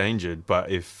critically endangered. But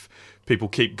if people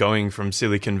keep going from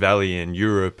Silicon Valley and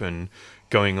Europe and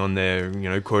going on their,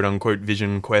 quote-unquote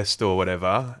vision quest or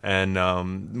whatever, and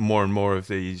more and more of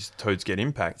these toads get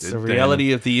impacted. It's the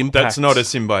reality of the impact. That's not a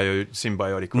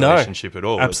symbiotic relationship at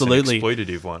all. Absolutely. It's an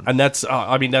exploitative one. And that's,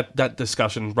 that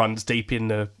discussion runs deep in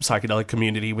the psychedelic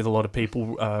community with a lot of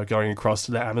people going across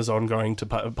to the Amazon, going to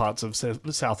parts of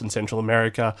South and Central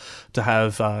America to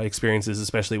have experiences,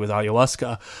 especially with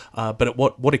ayahuasca. But at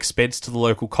what expense to the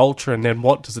local culture, and then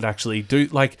what does it actually do?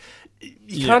 Like,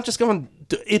 you can't just go on.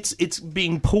 It's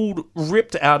being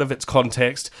ripped out of its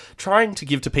context, trying to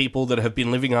give to people that have been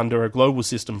living under a global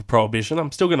system of prohibition.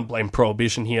 I'm still going to blame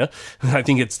prohibition here. I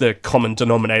think it's the common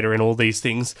denominator in all these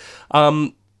things.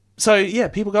 So, yeah,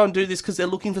 people go and do this because they're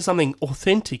looking for something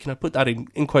authentic, and I put that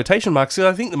in quotation marks. So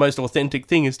I think the most authentic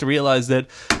thing is to realise that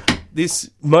this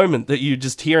moment that you're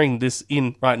just hearing this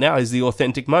in right now is the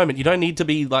authentic moment. You don't need to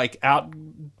be, out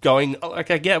going, I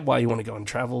get why you want to go and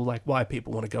travel, why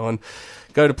people want to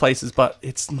go to places, but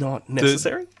it's not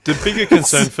necessary. The bigger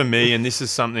concern for me, and this is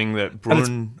something that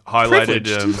Brun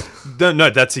highlighted.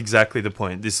 No, that's exactly the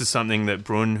point. This is something that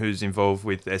Brun, who's involved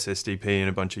with SSDP and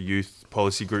a bunch of youth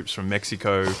policy groups from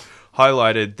Mexico,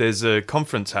 highlighted. There's a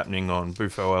conference happening on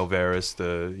Bufo alvarez,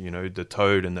 the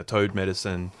toad and the toad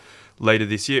medicine, later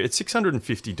this year. It's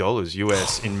 $650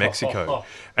 US in Mexico,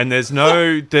 and there's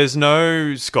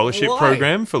no scholarship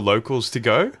program for locals to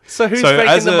go. So who's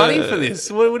making the money for this?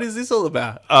 What is this all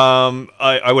about?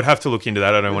 I would have to look into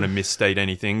that. I don't want to misstate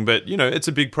anything, but it's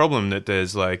a big problem that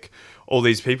there's all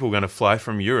these people going to fly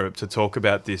from Europe to talk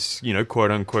about this, quote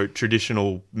unquote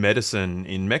traditional medicine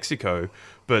in Mexico,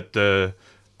 but the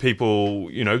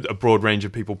people, a broad range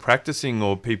of people practicing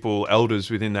or elders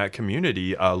within that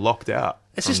community are locked out.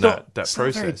 It's from just that not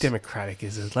process. very democratic,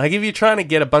 is it? Like, if you're trying to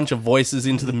get a bunch of voices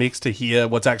into the mix to hear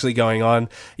what's actually going on,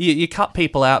 you cut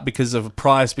people out because of a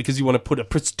price, because you want to put a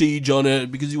prestige on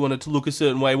it, because you want it to look a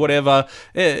certain way, whatever.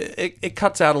 It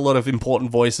cuts out a lot of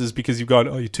important voices because you've gone,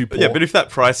 oh, you're too poor. Yeah, but if that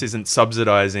price isn't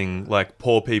subsidizing, like,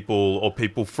 poor people or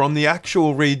people from the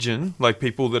actual region, like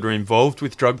people that are involved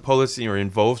with drug policy or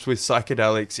involved with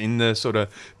psychedelics in the sort of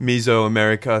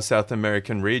Mesoamerica, South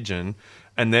American region,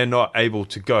 and they're not able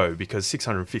to go because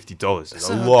 $650 is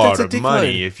a lot of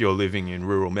money if you're living in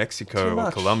rural Mexico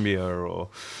or Colombia or,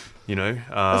 you know.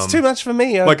 That's too much for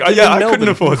me. I couldn't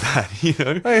afford that, you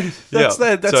know. That's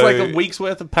like a week's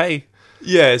worth of pay.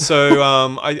 Yeah,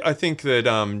 so I think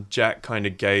that Jack kind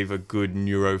of gave a good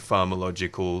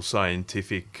neuropharmacological,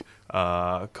 scientific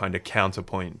kind of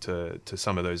counterpoint to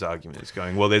some of those arguments,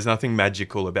 going, well, there's nothing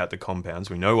magical about the compounds.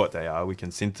 We know what they are. We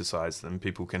can synthesize them.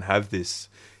 People can have this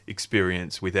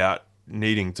experience without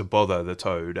needing to bother the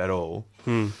toad at all.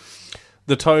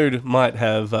 The toad might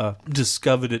have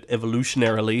discovered it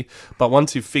evolutionarily, but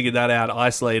once you've figured that out,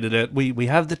 isolated it, we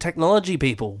have the technology,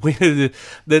 people.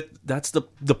 That's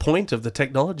the point of the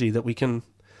technology, that we can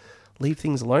leave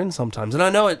things alone sometimes. And I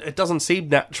know it doesn't seem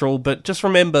natural, but just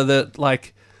remember that,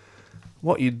 like,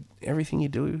 everything you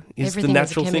do is the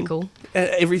natural thing.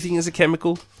 Everything is a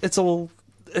chemical.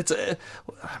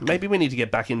 Maybe we need to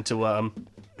get back into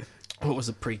what was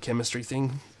the pre-chemistry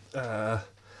thing?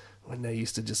 When they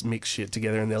used to just mix shit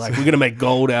together and they're like, we're going to make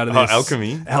gold out of this.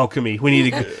 Alchemy. Alchemy. We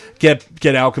need to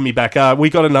get alchemy back. We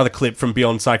got another clip from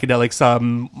Beyond Psychedelics.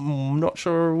 I'm not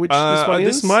sure which this one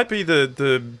is. This might be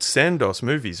the Sandoz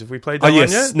movies. Have we played that one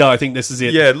yet? No, I think this is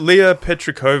it. Yeah, Leah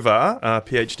Petrikova,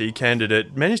 PhD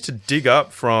candidate, managed to dig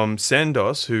up from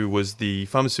Sandoz, who was the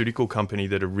pharmaceutical company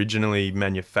that originally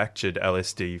manufactured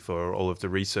LSD for all of the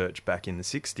research back in the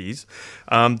 60s.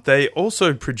 They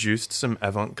also produced some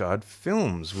avant-garde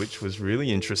films, which was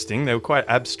really interesting. They were quite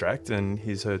abstract, and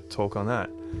here's her talk on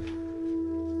that.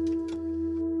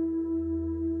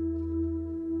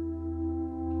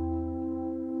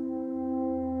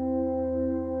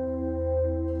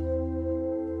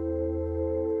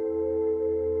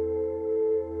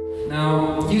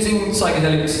 Now, using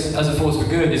psychedelics as a force for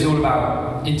good is all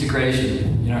about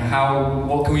integration. You know,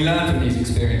 what can we learn from these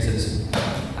experiences?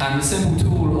 And the simple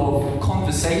tool of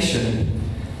conversation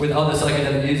with other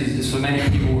psychedelic users is for many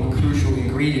people a crucial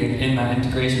ingredient in that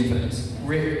integration phase.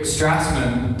 Rick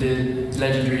Strassman, the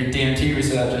legendary DMT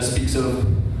researcher, speaks of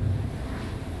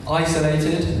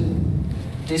isolated,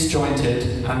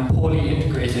 disjointed, and poorly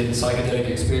integrated psychedelic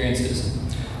experiences.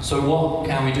 So what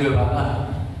can we do about that?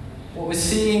 What we're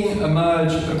seeing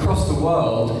emerge across the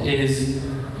world is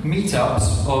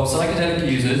meetups of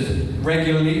psychedelic users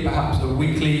regularly, perhaps a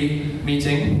weekly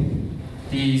meeting.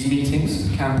 These meetings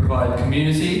can provide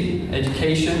community,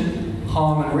 education,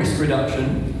 harm and risk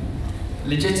reduction,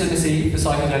 legitimacy for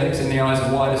psychedelics in the eyes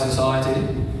of wider society,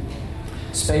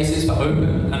 spaces for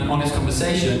open and honest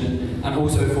conversation, and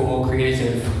also for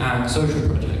creative and social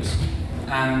projects.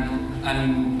 And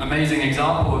an amazing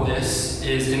example of this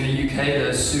is in the UK.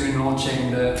 They're soon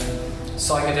launching the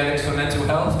Psychedelics for Mental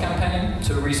Health campaign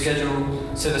to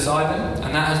reschedule psilocybin,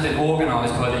 and that has been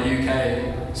organised by the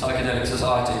UK Psychedelic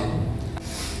Society.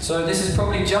 So this is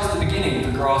probably just the beginning for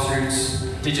grassroots,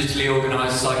 digitally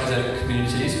organised psychedelic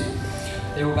communities.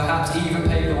 They will perhaps even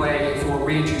pave the way for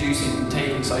reintroducing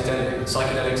taking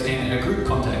psychedelics in a group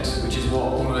context, which is what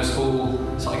almost all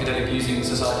psychedelic using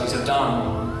societies have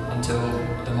done until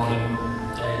the modern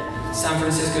day. San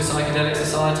Francisco Psychedelic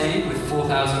Society with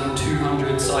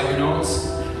 4,200 psychonauts,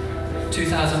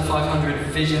 2,500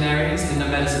 visionaries in the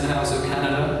Medicine House of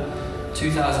Canada,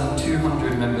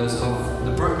 2,200 members of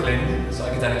the Brooklyn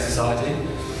Psychedelic Society,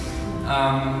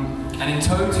 and in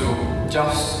total,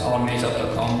 just on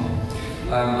meetup.com,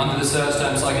 under the search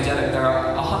term psychedelic, there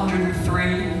are 103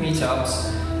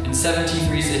 meetups in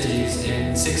 73 cities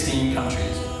in 16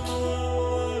 countries.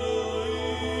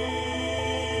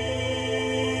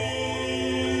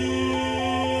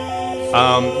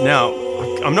 Now,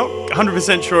 I'm not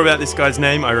 100% sure about this guy's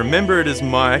name. I remember it as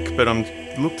Mike, but I'm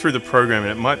looked through the program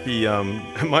and it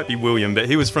might be William, but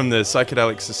he was from the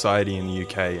Psychedelic Society in the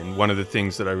UK, and one of the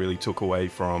things that I really took away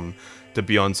from the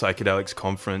Beyond Psychedelics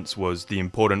conference was the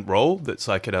important role that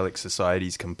psychedelic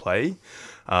societies can play.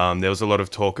 There was a lot of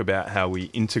talk about how we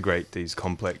integrate these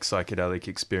complex psychedelic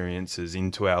experiences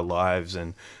into our lives,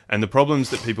 and the problems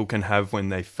that people can have when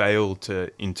they fail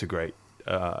to integrate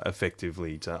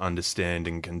effectively, to understand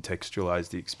and contextualize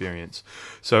the experience.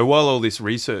 So while all this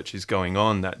research is going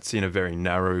on, that's in a very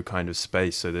narrow kind of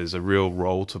space. So there's a real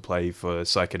role to play for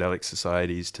psychedelic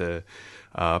societies to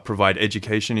provide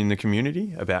education in the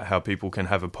community about how people can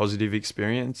have a positive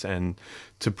experience, and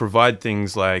to provide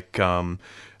things like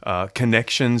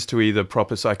connections to either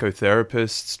proper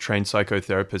psychotherapists, trained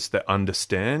psychotherapists that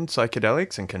understand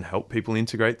psychedelics and can help people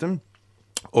integrate them,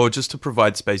 or just to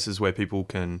provide spaces where people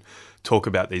can talk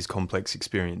about these complex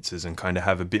experiences and kind of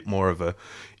have a bit more of a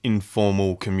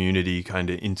informal community kind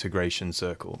of integration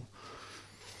circle.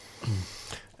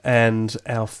 And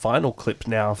our final clip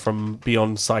now from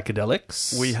Beyond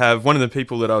Psychedelics. We have one of the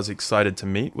people that I was excited to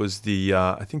meet was the,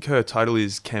 I think her title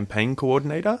is campaign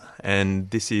coordinator, and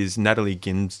this is Natalie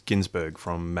Ginsberg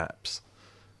from MAPS.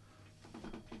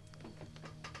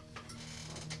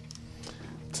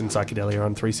 It's in Psychedelia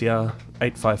on 3CR,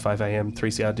 855 AM,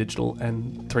 3CR Digital,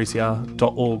 and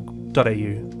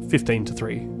 3cr.org.au, 15 to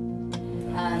 3.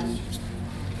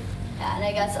 And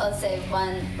I guess I'll say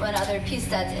one other piece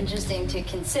that's interesting to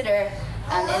consider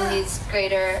in these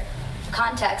greater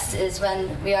contexts is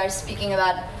when we are speaking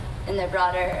about, in the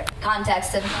broader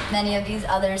context of many of these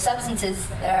other substances,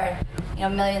 there are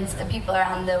millions of people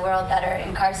around the world that are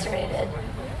incarcerated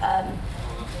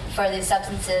for these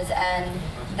substances, and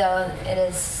though it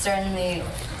is certainly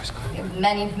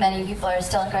many people are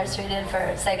still incarcerated for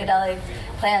psychedelic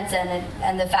plants,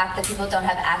 and the fact that people don't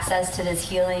have access to this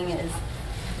healing is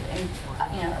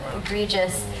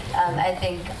egregious. I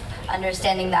think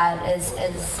understanding that is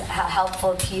a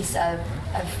helpful piece of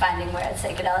finding where a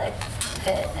psychedelic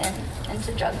fit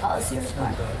into drug policy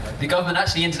reform. The government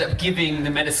actually ended up giving the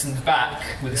medicine back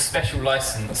with a special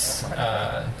license,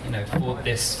 for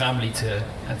this family to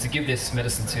give this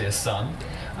medicine to their son.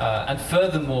 And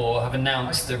furthermore, have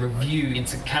announced a review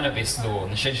into cannabis law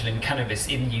and the scheduling of cannabis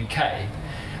in the UK.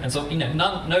 And so,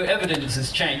 no evidence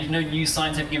has changed, no new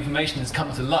scientific information has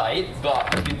come to light,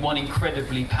 but it's been one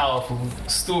incredibly powerful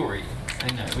story,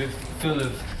 full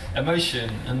of emotion,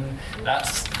 and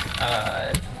that's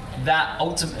that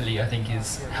ultimately, I think,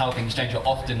 is how things change, or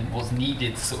often was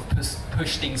needed to sort of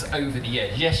push things over the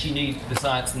edge. Yes, you need the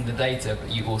science and the data, but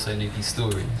you also need these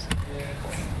stories.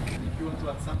 If you want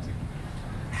to add something.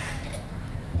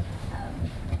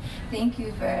 Thank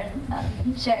you for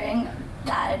sharing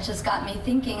that. It just got me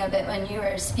thinking a bit when you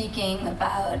were speaking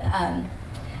about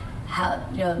how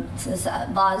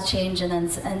laws change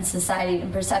and society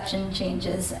and perception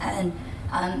changes, and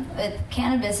with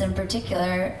cannabis in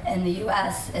particular in the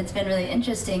U.S., it's been really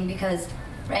interesting because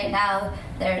right now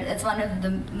it's one of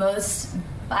the most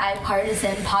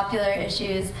bipartisan popular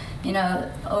issues.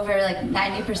 Over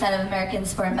 90% of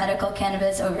Americans support medical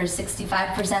cannabis, over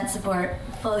 65% support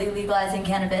fully legalizing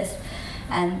cannabis.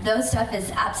 And those stuff is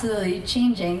absolutely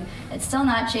changing. It's still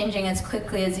not changing as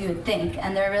quickly as you would think.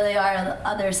 And there really are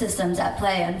other systems at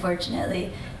play,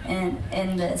 unfortunately,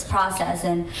 in this process.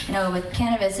 And with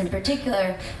cannabis in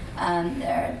particular,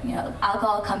 there are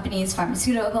alcohol companies,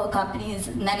 pharmaceutical companies,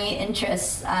 many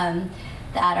interests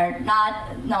that are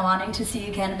not wanting to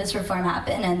see cannabis reform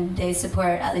happen, and they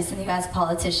support, at least in the U.S.,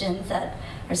 politicians that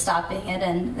are stopping it,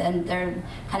 and there are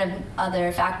kind of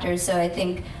other factors. So I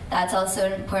think that's also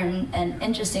an important and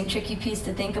interesting, tricky piece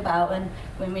to think about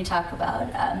when we talk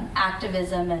about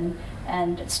activism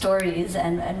and stories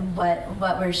and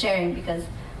what we're sharing, because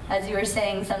as you were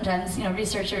saying, sometimes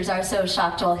researchers are so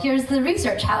shocked. Well, here's the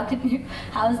research. How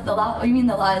is the law? What do you mean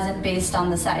the law isn't based on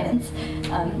the science?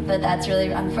 But that's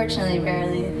really, unfortunately,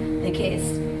 rarely the case.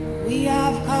 We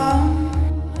have come.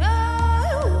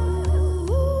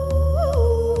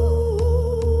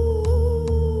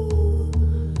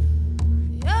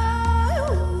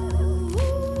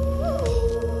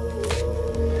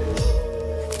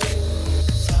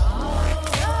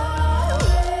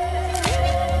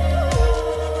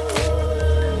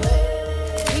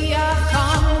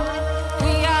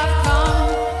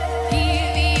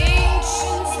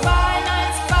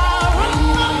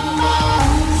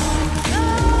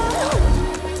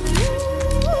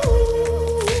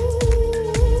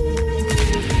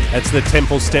 That's the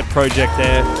Temple Step project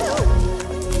there.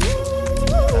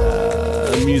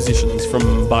 Musicians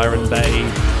from Byron Bay.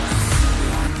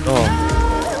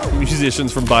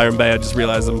 Musicians from Byron Bay. I just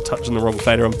realised I'm touching the wrong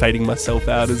fader. I'm fading myself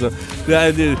out.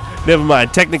 Never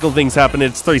mind. Technical things happen.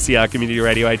 It's 3CR Community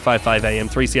Radio, 855 AM,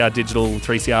 3CR Digital,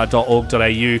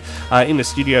 3cr.org.au. In the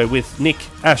studio with Nick,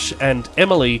 Ash and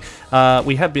Emily.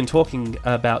 We have been talking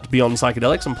about Beyond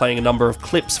Psychedelics and playing a number of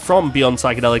clips from Beyond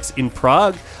Psychedelics in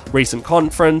Prague, recent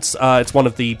conference. It's one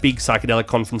of the big psychedelic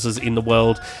conferences in the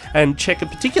world. And Czech, a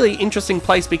particularly interesting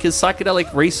place because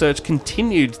psychedelic research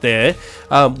continued there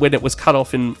when it was cut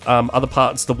off in other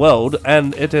parts of the world,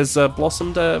 and it has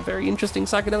blossomed a very interesting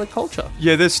psychedelic culture.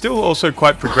 Yeah, there's still feel also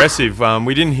quite progressive.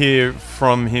 We didn't hear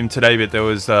from him today, but there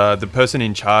was the person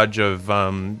in charge of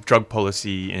drug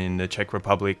policy in the Czech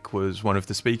Republic was one of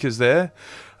the speakers there.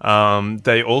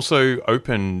 They also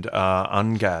opened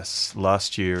UNGAS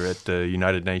last year at the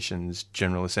United Nations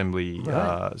General Assembly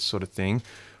sort of thing.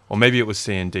 Or maybe it was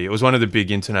CND. It was one of the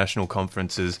big international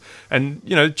conferences. And,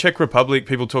 you know, Czech Republic,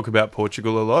 people talk about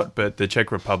Portugal a lot, but the Czech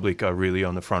Republic are really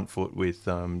on the front foot with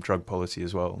drug policy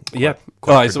as well.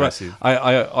 Quite progressive.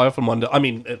 I often wonder, I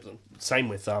mean, same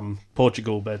with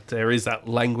Portugal, but there is that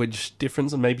language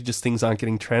difference and maybe just things aren't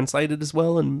getting translated as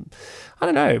well. And I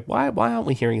don't know, why aren't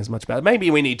we hearing as much about it? Maybe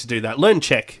we need to do that. Learn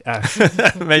Czech.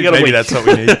 Maybe that's what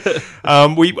we need.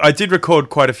 I did record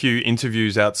quite a few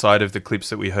interviews outside of the clips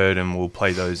that we heard, and we'll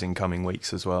play those in coming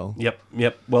weeks as well.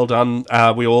 Yep. Well done.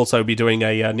 We'll also be doing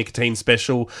a nicotine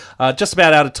special. Just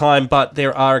about out of time, but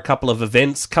there are a couple of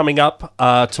events coming up.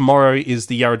 Tomorrow is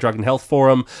the Yarra Drug and Health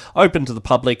Forum, open to the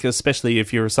public, especially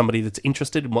if you're somebody that's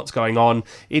interested in what's going on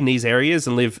in these areas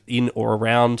and live in or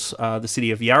around the city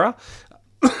of Yarra.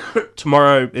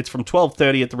 Tomorrow, it's from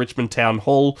 12:30 at the Richmond Town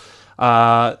Hall.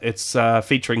 It's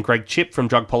featuring Greg Chipp from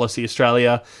Drug Policy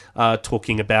Australia,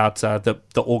 talking about the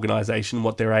organisation,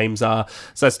 what their aims are.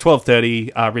 So it's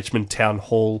 12:30, Richmond Town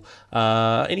Hall.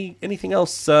 Anything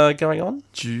else going on?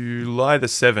 July the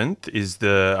 7th is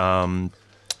the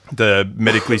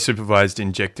Medically Supervised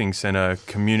Injecting Centre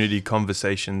Community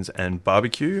Conversations and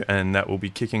Barbecue, and that will be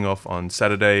kicking off on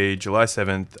Saturday, July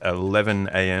 7th at 11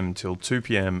 a.m. till 2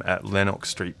 p.m. at Lennox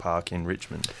Street Park in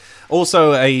Richmond.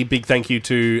 Also, a big thank you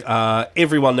to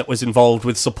everyone that was involved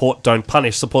with Support Don't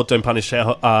Punish. Support Don't Punish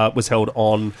was held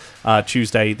on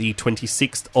Tuesday, the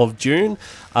 26th of June.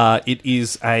 It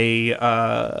is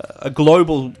a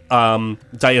global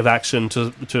day of action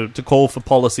to call for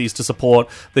policies to support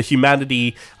the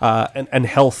humanity and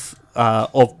health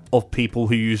of people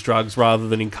who use drugs rather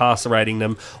than incarcerating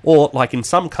them, or like in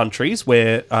some countries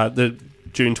where the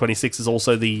June 26th is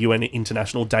also the UN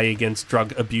International Day Against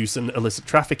Drug Abuse and Illicit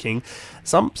Trafficking.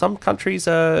 Some countries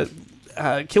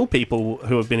kill people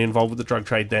who have been involved with the drug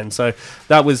trade then. So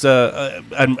that was,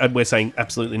 and we're saying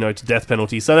absolutely no to death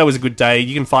penalty. So that was a good day.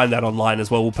 You can find that online as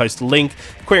well. We'll post a link.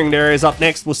 Queering the Area is up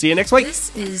next. We'll see you next week.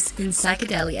 This is In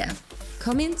Psychedelia.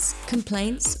 Comments,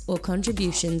 complaints, or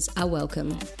contributions are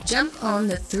welcome. Jump on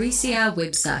the 3CR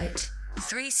website,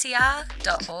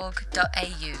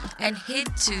 3cr.org.au, and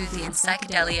head to the In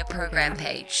Psychedelia program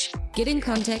page. Get in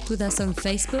contact with us on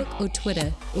Facebook or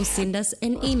Twitter, or send us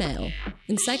an email.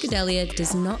 In Psychedelia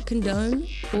does not condone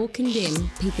or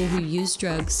condemn people who use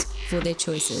drugs for their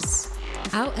choices.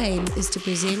 Our aim is to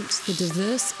present the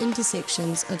diverse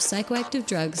intersections of psychoactive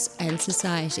drugs and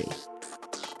society.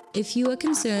 If you are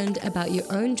concerned about your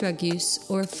own drug use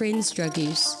or a friend's drug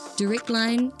use, Direct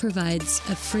Line provides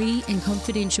a free and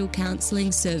confidential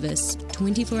counselling service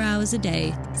 24 hours a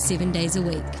day, 7 days a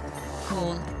week.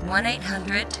 Call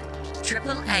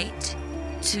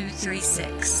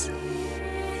 1-800-888-236.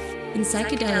 In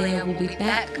Psychedelia will be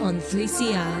back on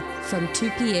 3CR from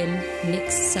 2 p.m.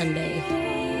 next Sunday.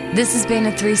 This has been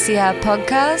a 3CR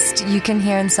podcast. You can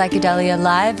hear In Psychedelia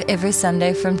live every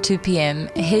Sunday from 2 p.m.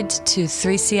 Head to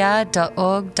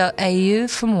 3cr.org.au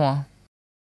for more.